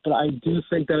know, but I do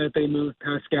think that if they move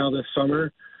Pascal this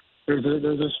summer, there's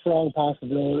a strong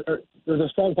possibility. There's a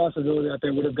strong possibility that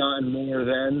they would have gotten more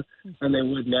then than they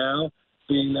would now,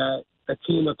 being that a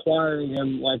team acquiring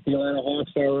him like the Atlanta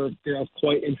Hawks that were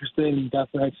quite interested and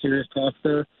definitely had serious talks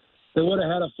there, they would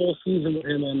have had a full season with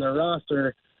him on their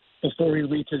roster before he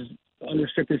reaches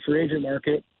unrestricted free agent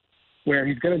market, where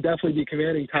he's going to definitely be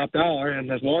commanding top dollar and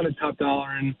has wanted top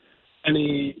dollar in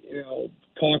any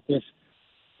talk with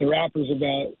the Raptors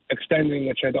about extending,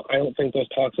 which I don't think those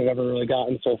talks have ever really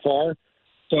gotten so far.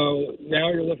 So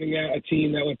now you're looking at a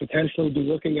team that would potentially be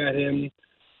looking at him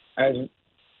as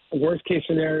a worst-case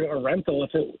scenario, a rental if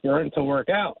it weren't to work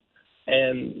out.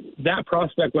 And that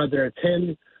prospect, whether it's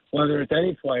him, whether it's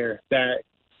any player that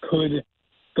could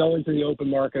go into the open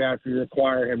market after you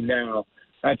acquire him now,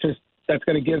 that's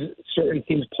going to give certain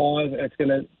teams pause. And it's going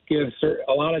to give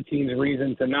a lot of teams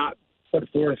reason to not put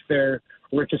forth their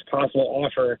richest possible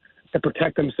offer to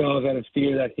protect themselves out of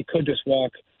fear that he could just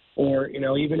walk. Or,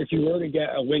 even if you were to get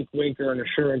a wink or an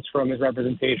assurance from his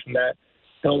representation that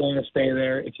he'll want to stay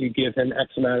there if you give him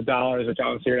X amount of dollars, which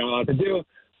obviously you're not allowed to do,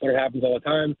 but it happens all the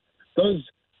time. Those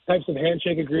types of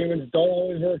handshake agreements don't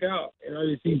always work out.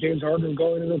 You see James Harden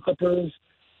going to the Clippers,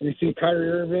 and you see Kyrie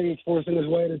Irving forcing his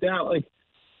way to Dallas. Like,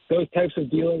 those types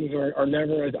of dealings are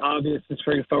never as obvious and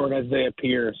straightforward as they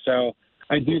appear. So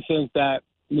I do think that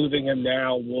moving him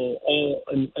now will,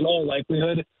 in all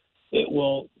likelihood, it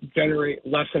will generate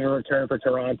less of a return for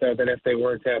Toronto than if they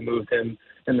were to have moved him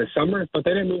in the summer. But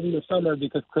they didn't move him in the summer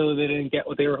because clearly they didn't get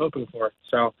what they were hoping for.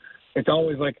 So it's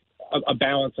always like a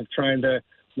balance of trying to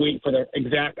wait for the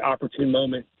exact opportune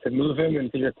moment to move him.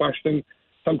 And to your question,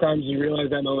 sometimes you realize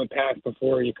that moment passed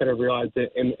before you could have realized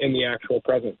it in the actual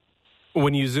present.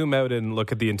 When you zoom out and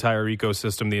look at the entire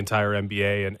ecosystem, the entire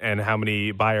NBA, and how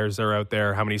many buyers are out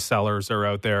there, how many sellers are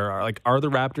out there, are the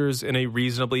Raptors in a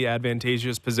reasonably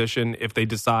advantageous position if they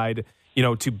decide,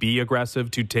 to be aggressive,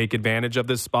 to take advantage of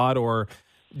this spot? Or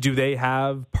do they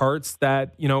have parts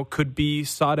that, could be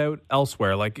sought out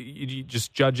elsewhere? Like,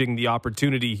 just judging the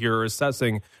opportunity here, or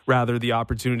assessing rather the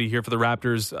opportunity here for the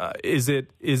Raptors. Is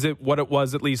it what it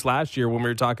was at least last year when we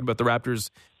were talking about the Raptors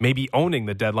maybe owning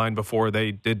the deadline before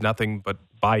they did nothing but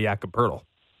buy Jakob Poeltl?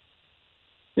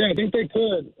 Yeah, I think they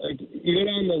could. Like, you get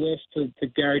on the list to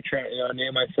Gary Trent, a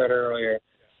name I said earlier.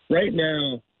 Right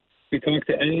now, if you talk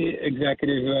to any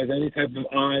executive who has any type of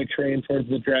eye trained towards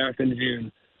the draft in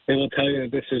June, they will tell you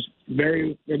that this is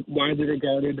very widely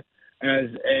regarded as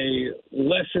a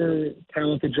lesser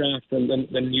talented draft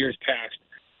than years past.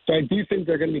 So I do think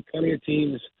there are going to be plenty of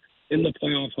teams in the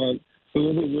playoff hunt who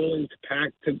will be willing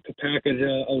to package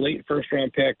a late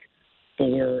first-round pick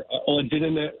for a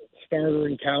legitimate starter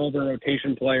and caliber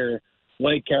rotation player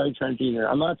like Gary Trent Jr.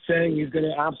 I'm not saying he's going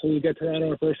to absolutely get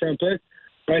Toronto a first-round pick,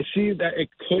 but I see that it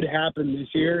could happen this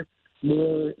year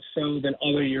more so than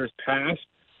other years past,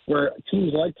 where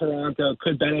teams like Toronto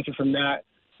could benefit from that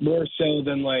more so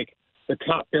than like the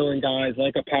top billing guys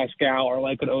like a Pascal or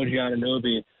like an OG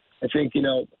Anunoby. I think,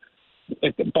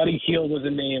 like Buddy Hield was a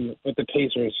name with the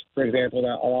Pacers, for example,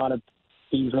 that a lot of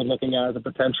teams were looking at as a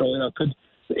potential, could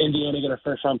Indiana get a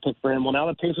first-round pick for him? Well, now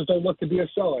the Pacers don't look to be a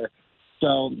seller.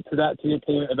 So to your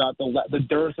point about the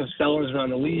dearth of sellers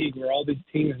around the league, where all these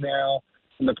teams now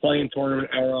in the play-in tournament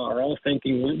era are all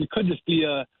thinking we could just be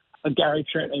a Gary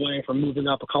Trent away from moving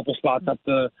up a couple spots up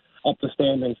the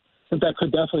standings. I think that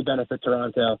could definitely benefit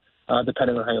Toronto,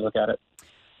 depending on how you look at it.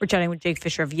 We're chatting with Jake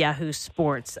Fisher of Yahoo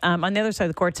Sports. On the other side of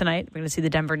the court tonight, we're going to see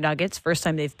the Denver Nuggets. First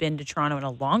time they've been to Toronto in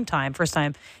a long time. First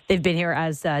time they've been here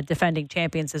as defending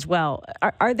champions as well.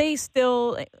 Are they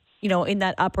still, in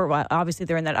that upper, well, obviously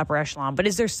they're in that upper echelon, but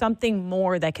is there something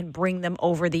more that can bring them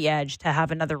over the edge to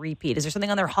have another repeat? Is there something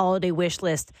on their holiday wish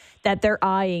list that they're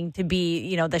eyeing to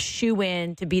be, the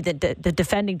shoe-in, to be the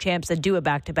defending champs that do a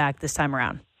back-to-back this time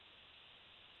around?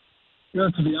 To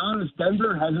be honest,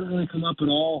 Denver hasn't really come up at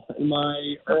all in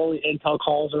my early intel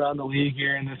calls around the league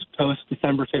here in this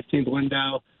post-December 15th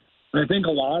window. And I think a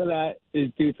lot of that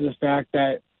is due to the fact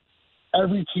that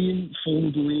every team fully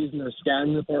believes in their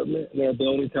scouting department and their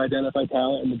ability to identify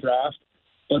talent in the draft.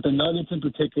 But the Nuggets in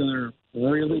particular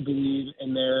really believe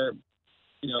in their,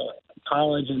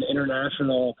 college and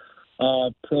international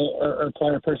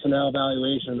player personnel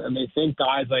evaluation. And they think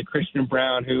guys like Christian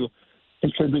Brown, who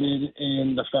contributed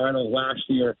in the finals last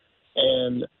year,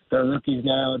 and their rookies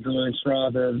now, Julian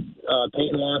Strawther,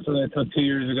 Peyton Watson that took 2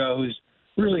 years ago, who's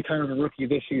really kind of a rookie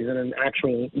this season in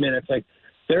actual minutes. Like,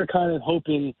 they're kind of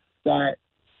hoping that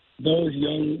those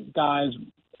young guys,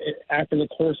 after the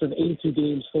course of 82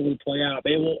 games fully play out,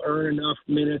 they will earn enough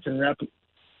minutes and rep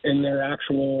in their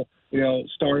actual,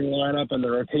 starting lineup and the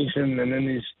rotation, and then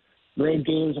these road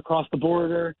games across the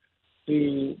border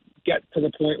to get to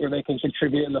the point where they can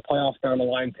contribute in the playoffs down the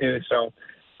line too. So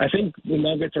I think the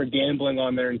Nuggets are gambling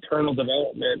on their internal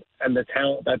development and the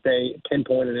talent that they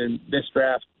pinpointed in this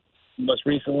draft most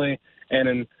recently and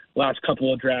in the last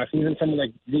couple of drafts. Even someone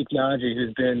like Zeke Naji,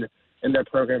 who's been in their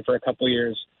program for a couple of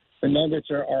years. The Nuggets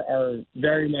are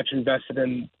very much invested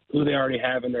in who they already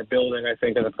have in their building, I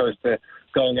think, as opposed to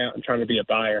going out and trying to be a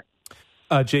buyer.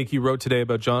 Jake, you wrote today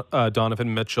about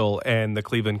Donovan Mitchell and the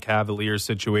Cleveland Cavaliers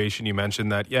situation. You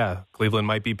mentioned that, Cleveland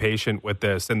might be patient with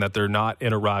this and that they're not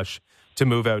in a rush to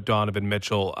move out Donovan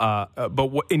Mitchell.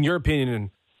 But in your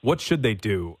opinion, what should they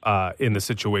do in the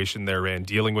situation they're in,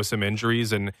 dealing with some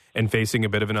injuries and facing a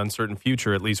bit of an uncertain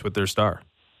future, at least with their star?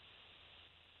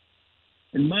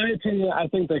 In my opinion, I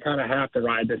think they kind of have to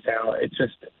ride this out. It's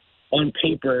just, on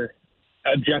paper,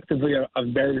 objectively a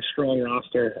very strong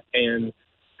roster, and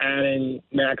adding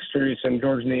Max Strus and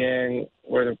George Niang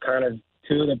were the kind of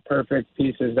two of the perfect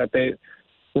pieces that they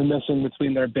were missing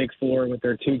between their big four with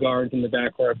their two guards in the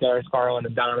backcourt, Darius Garland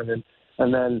and Donovan,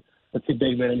 and then the two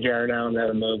big men in Jared Allen and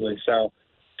Evan Mobley. So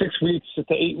 6 weeks to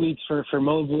 8 weeks for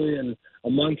Mobley and a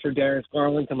month for Darius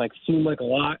Garland can seem like a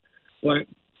lot, but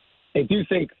I do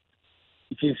think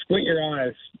if you squint your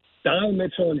eyes, Donovan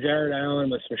Mitchell and Jared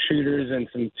Allen with some shooters and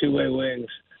some two-way wings,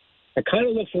 it kind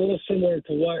of looks a little similar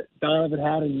to what Donovan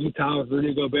had in Utah with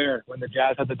Rudy Gobert when the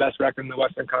Jazz had the best record in the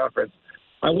Western Conference.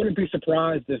 I wouldn't be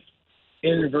surprised if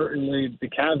inadvertently the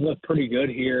Cavs look pretty good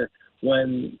here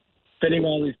when fitting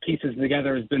all these pieces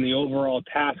together has been the overall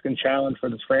task and challenge for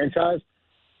this franchise.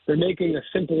 They're making a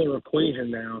simpler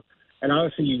equation now. And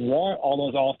obviously you want all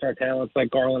those all-star talents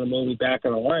like Garland and Mobley back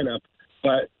in the lineup,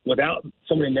 but without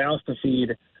so many mouths to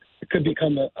feed, it could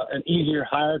become an easier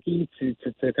hierarchy to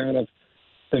kind of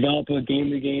develop a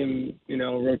game-to-game,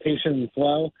 rotation and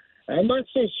flow. And I'm not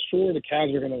so sure the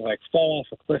Cavs are going to fall off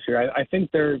a cliff here. I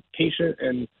think they're patient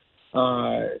and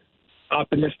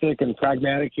optimistic and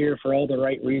pragmatic here for all the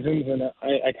right reasons, and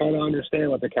I kind of understand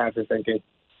what the Cavs are thinking.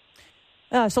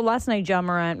 So last night, Ja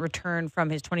Morant returned from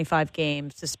his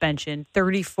 25-game suspension,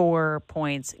 34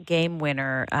 points, game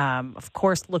winner. Of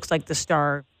course, looks like the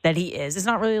star that he is. It's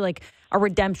not really like a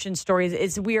redemption story.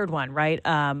 It's a weird one, right?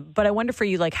 But I wonder for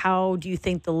you, how do you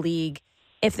think the league,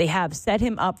 if they have set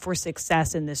him up for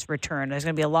success in this return? There's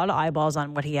going to be a lot of eyeballs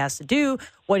on what he has to do,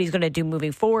 what he's going to do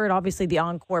moving forward. Obviously, the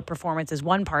on-court performance is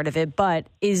one part of it, but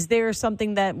is there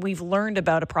something that we've learned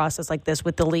about a process like this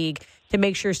with the league to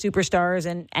make sure superstars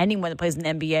and anyone that plays in the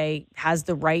NBA has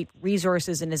the right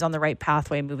resources and is on the right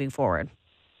pathway moving forward?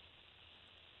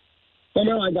 I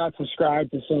know I got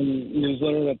subscribed to some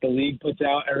newsletter that the league puts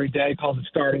out every day called the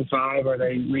Starting Five, where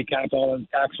they recap all the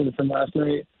action from last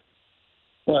night.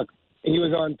 Look, he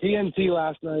was on TNT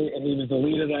last night, and he was the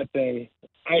lead of that thing.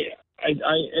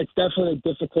 It's definitely a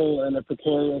difficult and a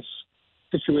precarious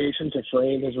situation to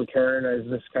frame his return as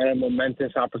this kind of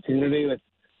momentous opportunity with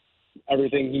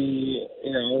everything he,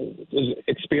 was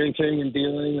experiencing and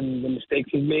dealing and the mistakes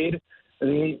he's made.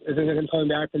 Is him coming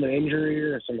back from an injury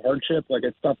or some hardship?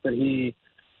 It's stuff that he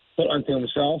put onto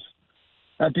himself.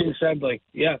 That being said,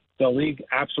 the league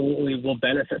absolutely will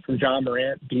benefit from Ja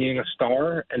Morant being a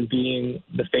star and being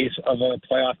the face of a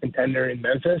playoff contender in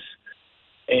Memphis.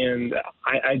 And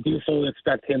I do fully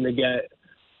expect him to get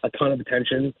a ton of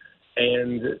attention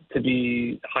and to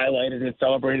be highlighted and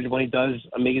celebrated when he does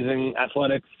amazing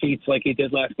athletic feats like he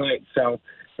did last night. So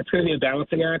it's going to be a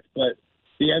balancing act, but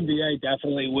the NBA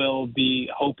definitely will be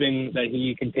hoping that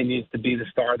he continues to be the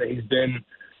star that he's been.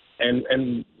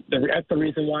 And that's the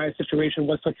reason why the situation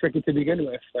was so tricky to begin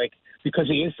with, because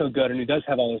he is so good and he does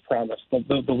have all this promise.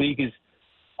 The league is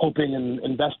hoping and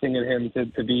investing in him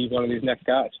to be one of these next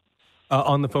guys.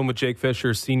 On the phone with Jake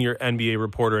Fisher, senior NBA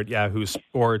reporter at Yahoo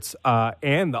Sports,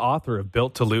 and the author of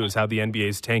Built to Lose, How the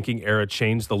NBA's Tanking Era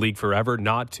Changed the League Forever.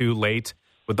 Not too late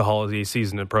with the holiday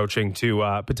season approaching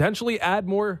to potentially add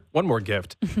one more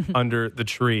gift under the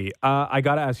tree. I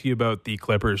got to ask you about the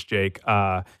Clippers, Jake.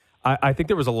 I think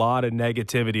there was a lot of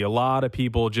negativity, a lot of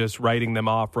people just writing them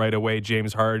off right away.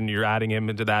 James Harden, you're adding him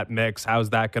into that mix. How's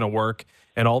that going to work?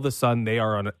 And all of a sudden, they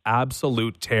are on an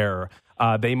absolute tear.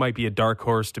 They might be a dark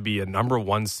horse to be a number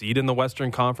one seed in the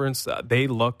Western Conference. They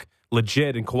look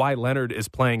legit, and Kawhi Leonard is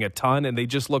playing a ton, and they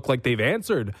just look like they've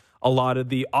answered a lot of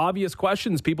the obvious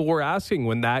questions people were asking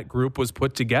when that group was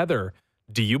put together.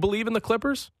 Do you believe in the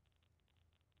Clippers?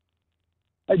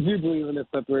 I do believe in the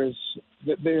Clippers.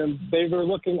 They were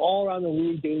looking all around the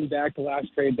league dating back to last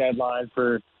trade deadline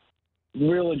for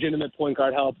real legitimate point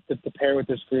guard help to pair with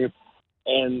this group.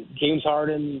 And James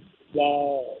Harden,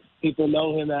 while people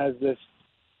know him as this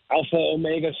alpha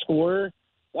omega scorer,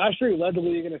 last year he led the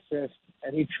league in assists,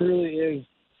 and he truly is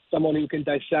someone who can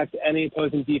dissect any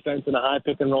opposing defense in a high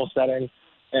pick and roll setting.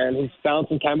 And he's found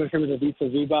some chemistry with Ivica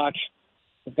Zubac.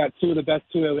 They've got two of the best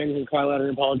two-way wings in Kyle Leonard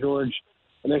and Paul George,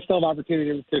 and they still have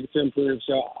opportunity to improve.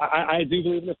 So I do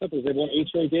believe in the Clippers. They've won 8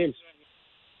 straight games.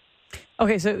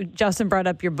 Okay, so Justin brought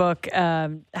up your book,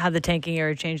 How the Tanking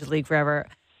Era Changed the League Forever.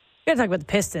 We got to talk about the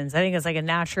Pistons. I think it's like a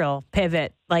natural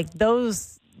pivot. Like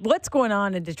what's going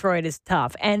on in Detroit is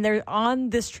tough. And they're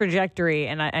on this trajectory,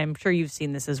 and I'm sure you've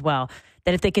seen this as well,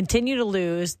 that if they continue to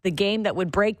lose, the game that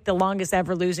would break the longest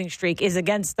ever losing streak is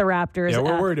against the Raptors. Yeah,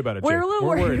 we're worried about it, Jake. We're a little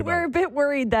worried. We're a bit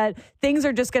worried that things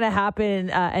are just going to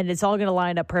happen and it's all going to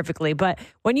line up perfectly. But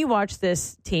when you watch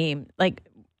this team,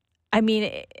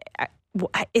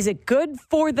 is it good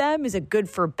for them? Is it good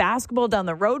for basketball down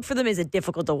the road for them? Is it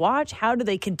difficult to watch? How do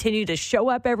they continue to show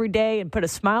up every day and put a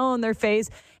smile on their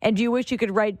face? And do you wish you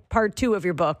could write part 2 of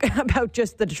your book about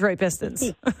just the Detroit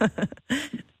Pistons?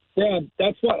 Yeah,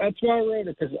 that's why I wrote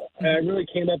it, because I really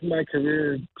came up in my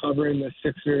career covering the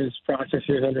Sixers process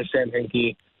years under Sam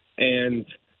Hinkie and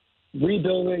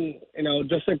rebuilding,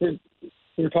 just like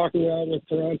we're talking about with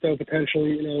Toronto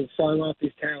potentially, selling off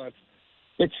these talents.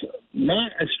 It's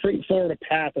not as straightforward a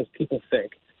path as people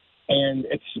think. And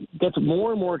it gets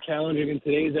more and more challenging in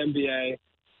today's NBA,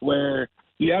 where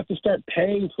you have to start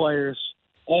paying players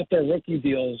off their rookie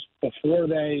deals before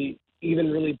they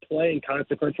even really play in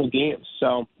consequential games.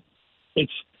 So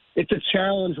it's a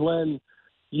challenge when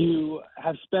you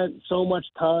have spent so much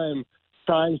time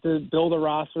trying to build a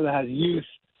roster that has youth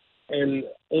and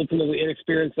ultimately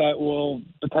inexperience that will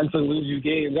potentially lose you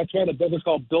games. That's why the book is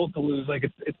called Built to Lose. Like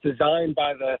it's designed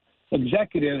by the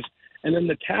executives, and then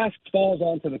the task falls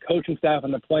onto the coaching staff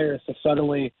and the players to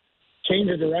suddenly change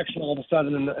the direction all of a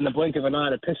sudden in the blink of an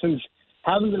eye. The Pistons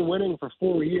haven't been winning for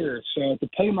 4 years, so to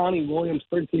pay Monty Williams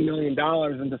 $13 million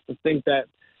and just to think that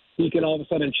he can all of a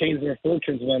sudden change their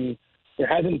fortunes when there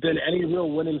hasn't been any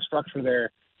real winning structure there,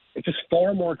 it's just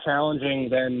far more challenging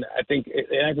than I think it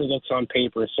ever looks on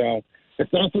paper. So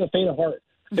it's not for the faint of heart.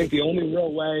 I think the only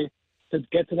real way to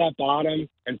get to that bottom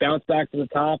and bounce back to the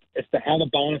top is to have a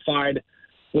bona fide,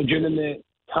 legitimate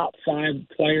top 5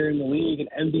 player in the league,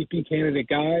 an MVP candidate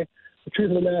guy. The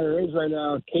truth of the matter is right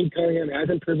now, Cade Cunningham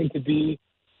hasn't proven to be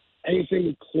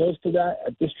anything close to that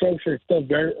at this juncture. It's still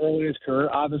very early in his career,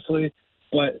 obviously.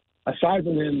 But aside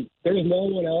from him, there's no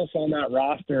one else on that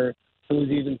roster who is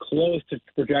even close to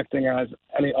projecting as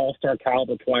any all-star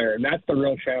caliber player. And that's the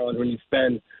real challenge when you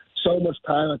spend so much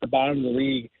time at the bottom of the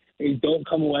league and you don't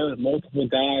come away with multiple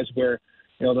guys where,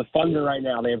 the Thunder right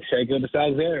now, they have Shai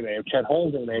Gilgeous-Alexander, they have Chet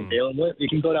Holmgren, they have Jalen Lit. You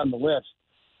can go down the list.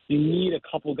 You need a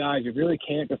couple guys. You really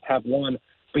can't just have one.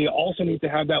 But you also need to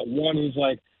have that one who's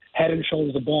like head and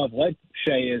shoulders above, like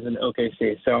Shai is in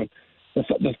OKC. So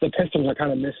the Pistons are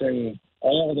kind of missing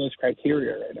all of those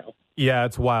criteria right now. Yeah,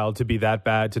 it's wild to be that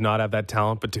bad, to not have that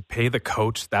talent, but to pay the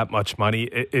coach that much money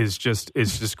is just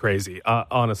crazy.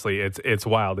 Honestly, it's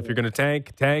wild. If you're going to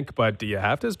tank, but do you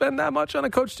have to spend that much on a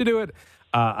coach to do it?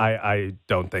 I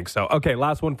don't think so. Okay,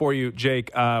 last one for you,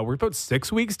 Jake. We're about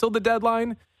 6 weeks till the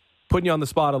deadline. Putting you on the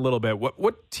spot a little bit.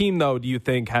 What team, though, do you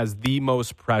think has the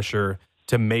most pressure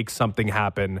to make something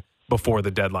happen before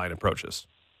the deadline approaches?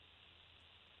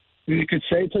 You could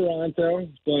say Toronto,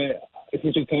 but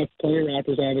since we talked plenty of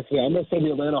Raptors, obviously, I'm going to say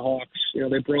the Atlanta Hawks.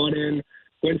 They brought in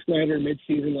Quinn Snyder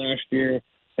midseason last year.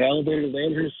 They elevated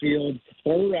Landry Fields,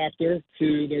 former Raptor,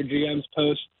 to their GM's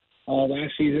post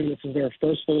last season. This is their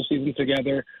first full season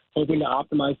together, hoping to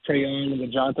optimize Trae Young and the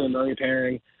Jonathan Murray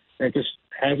pairing. It just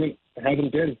hasn't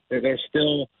been. They're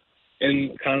still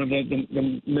in kind of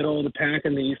the middle of the pack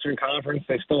in the Eastern Conference.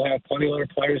 They still have plenty of other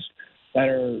players that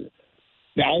are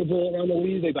valuable around the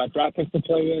league. They've got draft picks to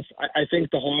play with. I think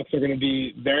the Hawks are going to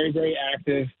be very, very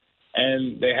active,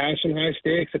 and they have some high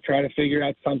stakes to try to figure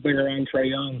out something around Trae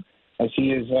Young, as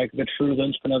he is like the true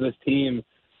linchpin of this team.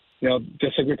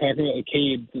 Just like we're talking about with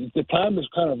Cade, the time is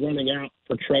kind of running out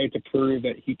for Trae to prove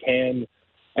that he can,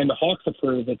 and the Hawks to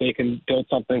prove that they can build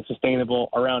something sustainable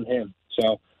around him.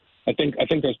 So I think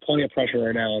there's plenty of pressure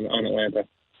right now on Atlanta.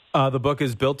 The book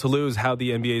is Built to Lose, How the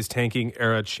NBA's Tanking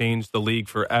Era Changed the League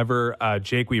Forever.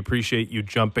 Jake, we appreciate you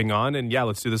jumping on. And, yeah,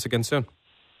 let's do this again soon.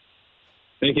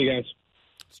 Thank you, guys.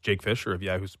 It's Jake Fisher of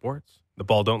Yahoo Sports, the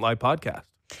Ball Don't Lie podcast.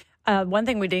 One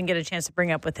thing we didn't get a chance to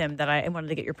bring up with him that I wanted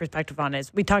to get your perspective on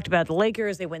is we talked about the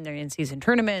Lakers. They win their in-season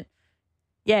tournament.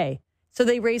 Yay. So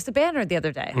they raised the banner the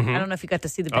other day. I don't know if you got to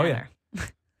see the banner.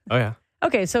 Oh, yeah.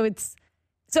 Okay, so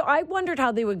I wondered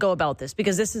how they would go about this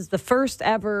because this is the first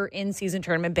ever in-season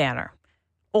tournament banner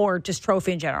or just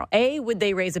trophy in general. Would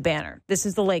they raise a banner? This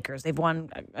is the Lakers. They've won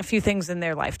a few things in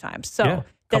their lifetime. So yeah,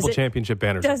 couple championship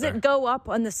banners. Does it go up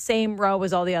on the same row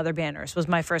as all the other banners was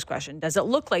my first question. Does it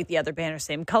look like the other banner,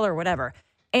 same color, whatever?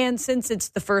 And since it's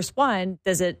the first one,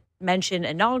 does it mention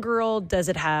inaugural? Does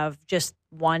it have just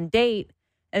one date?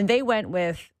 And they went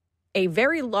with a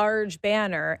very large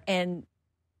banner, and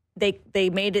they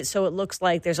made it so it looks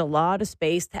like there's a lot of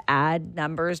space to add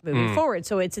numbers moving forward.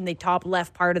 So it's in the top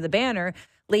left part of the banner,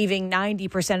 leaving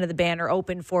 90% of the banner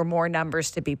open for more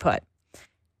numbers to be put.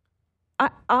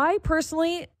 I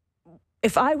personally,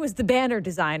 if I was the banner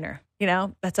designer,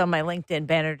 that's on my LinkedIn,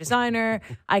 banner designer,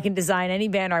 I can design any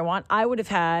banner I want. I would have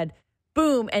had,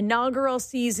 boom, inaugural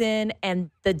season and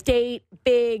the date,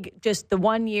 big, just the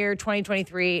 1 year,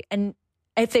 2023. And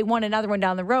if they want another one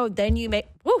down the road, then you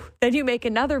make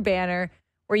another banner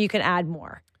where you can add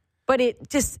more. But it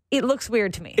looks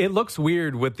weird to me. It looks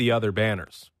weird with the other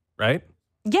banners, right?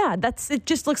 Yeah, it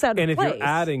just looks out of place. And if you're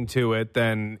adding to it,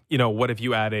 then, what if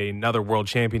you add another world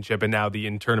championship and now the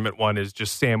in-tournament one is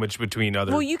just sandwiched between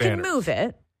other Well, you banners? can move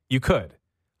it. You could.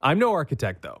 I'm no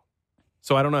architect, though.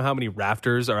 So I don't know how many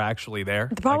rafters are actually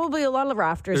there. Probably a lot of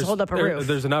rafters hold up a roof.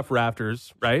 There's enough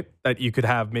rafters, right, that you could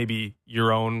have maybe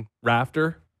your own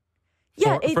rafter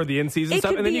for the in-season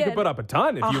stuff. And then you could put up a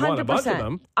ton if you want a bunch of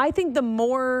them. I think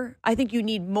you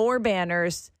need more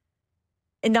banners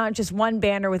and not just one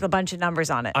banner with a bunch of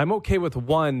numbers on it. I'm okay with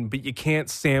one, but you can't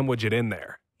sandwich it in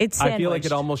there. It's sandwiched. I feel like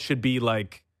it almost should be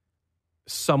like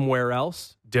somewhere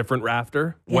else, different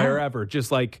rafter, wherever,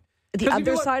 just like the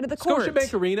other side of the court.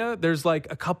 Scotiabank Arena, there's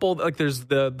like a couple, like there's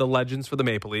the legends for the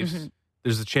Maple Leafs. Mm-hmm.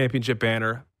 There's the championship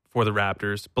banner for the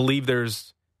Raptors. Believe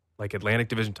there's like Atlantic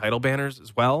Division title banners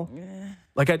as well.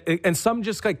 And some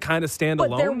just like kind of stand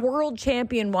alone. But their world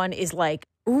champion one is like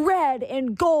red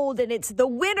and gold, and it's the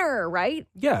winner, right?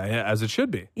 Yeah, as it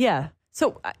should be. Yeah.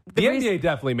 So the NBA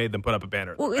definitely made them put up a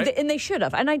banner. Well, right? And they should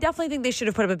have. And I definitely think they should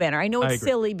have put up a banner. I know it's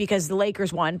silly because the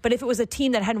Lakers won, but if it was a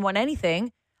team that hadn't won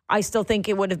anything, I still think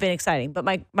it would have been exciting. But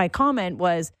my comment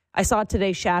was, I saw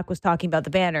today Shaq was talking about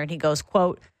the banner, and he goes,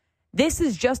 quote, "This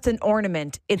is just an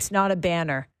ornament. It's not a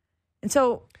banner." And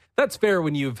so that's fair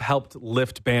when you've helped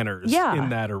lift banners in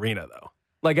that arena, though.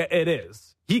 Like, it is.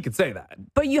 He could say that.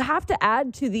 But you have to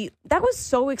add to that was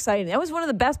so exciting. That was one of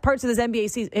the best parts of this NBA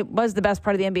season. It was the best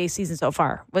part of the NBA season so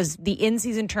far, was the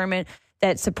in-season tournament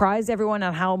that surprised everyone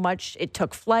on how much it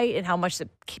took flight and how much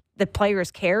the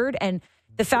players cared. And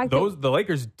the fact that the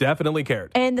Lakers definitely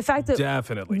cared. And the fact that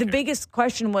the biggest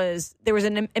question was, there was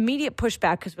an immediate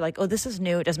pushback because we're like, oh, this is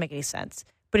new. It doesn't make any sense.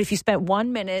 But if you spent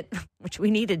 1 minute, which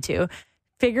we needed to,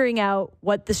 figuring out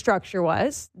what the structure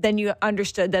was, then you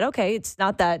understood that, okay, it's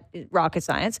not that rocket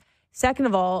science. Second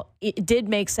of all, it did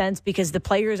make sense because the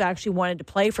players actually wanted to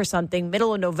play for something.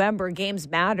 Middle of November, games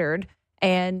mattered.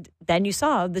 And then you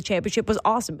saw the championship was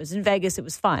awesome. It was in Vegas. It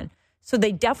was fun. So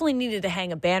they definitely needed to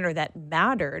hang a banner that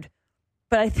mattered.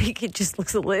 But I think it just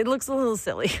looks a little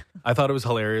silly. I thought it was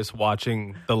hilarious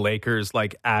watching the Lakers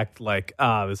act like,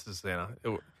 this is,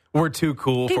 we're too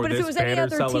cool for this banner celebration. But if it was any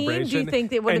other team, do you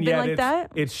think it would have been like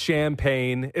that? It's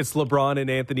champagne. It's LeBron and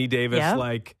Anthony Davis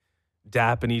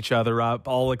dapping each other up,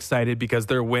 all excited because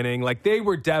they're winning. Like, they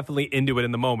were definitely into it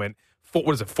in the moment. What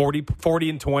was it, 40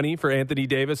 and 20 for Anthony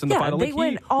Davis in the final? They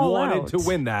went all out. He wanted to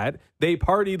win that. They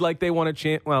partied like they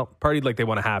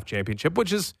won a half championship,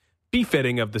 which is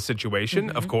befitting of the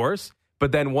situation, of course.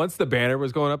 But then once the banner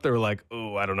was going up, they were like,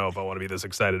 oh, I don't know if I want to be this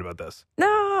excited about this.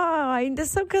 No,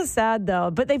 it's so sad, though.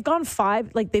 But they've gone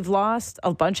 5, they've lost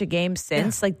a bunch of games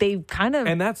since. Yeah. They've kind of...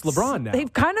 And that's LeBron now.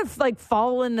 They've kind of,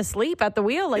 fallen asleep at the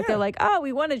wheel. They're like, oh,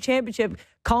 we won a championship.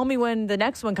 Call me when the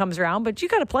next one comes around. But you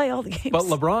got to play all the games. But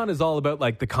LeBron is all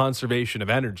about, the conservation of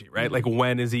energy, right? Mm-hmm. Like,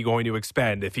 when is he going to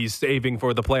expend? If he's saving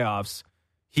for the playoffs...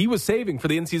 He was saving for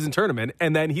the in-season tournament,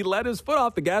 and then he let his foot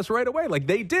off the gas right away. Like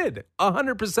they did,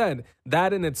 100%.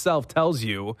 That in itself tells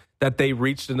you that they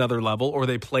reached another level or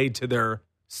they played to their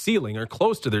ceiling or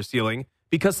close to their ceiling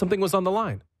because something was on the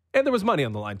line. And there was money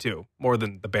on the line, too, more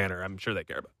than the banner I'm sure they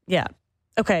care about. Yeah.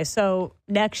 Okay, so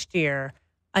next year,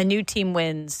 a new team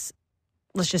wins.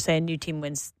 Let's just say a new team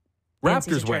wins.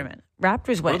 Raptors win. Tournament.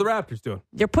 Raptors win. What are the Raptors doing?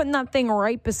 They're putting that thing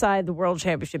right beside the World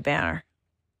Championship banner.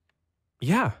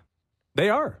 Yeah. They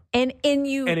are. And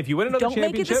if you win another don't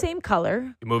make it the same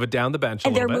color. You move it down the bench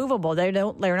and they're movable. They're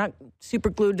not super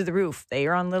glued to the roof. They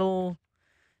are on little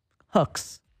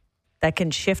hooks that can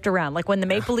shift around. Like when the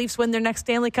Maple Leafs win their next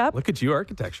Stanley Cup. Look at you,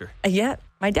 architecture. Yeah.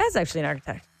 My dad's actually an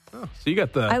architect. Oh, so you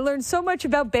got I learned so much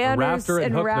about banners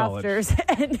and rafters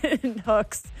and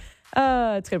hooks.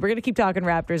 It's good. We're going to keep talking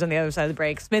Raptors on the other side of the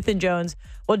break. Smith and Jones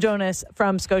will join us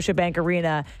from Scotiabank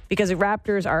Arena because the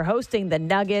Raptors are hosting the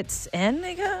Nuggets, and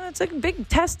it's a big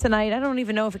test tonight. I don't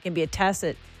even know if it can be a test.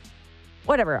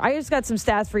 Whatever. I just got some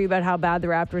stats for you about how bad the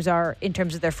Raptors are in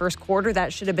terms of their first quarter.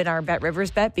 That should have been our Bet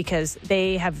Rivers bet because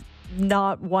they have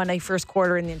not won a first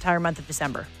quarter in the entire month of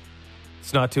December.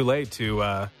 it's not too late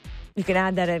to You can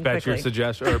add that in bet quickly. your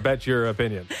suggestion or bet your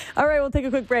opinion. All right, we'll take a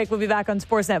quick break. We'll be back on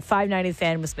Sportsnet 590 The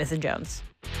Fan with Smith and Jones.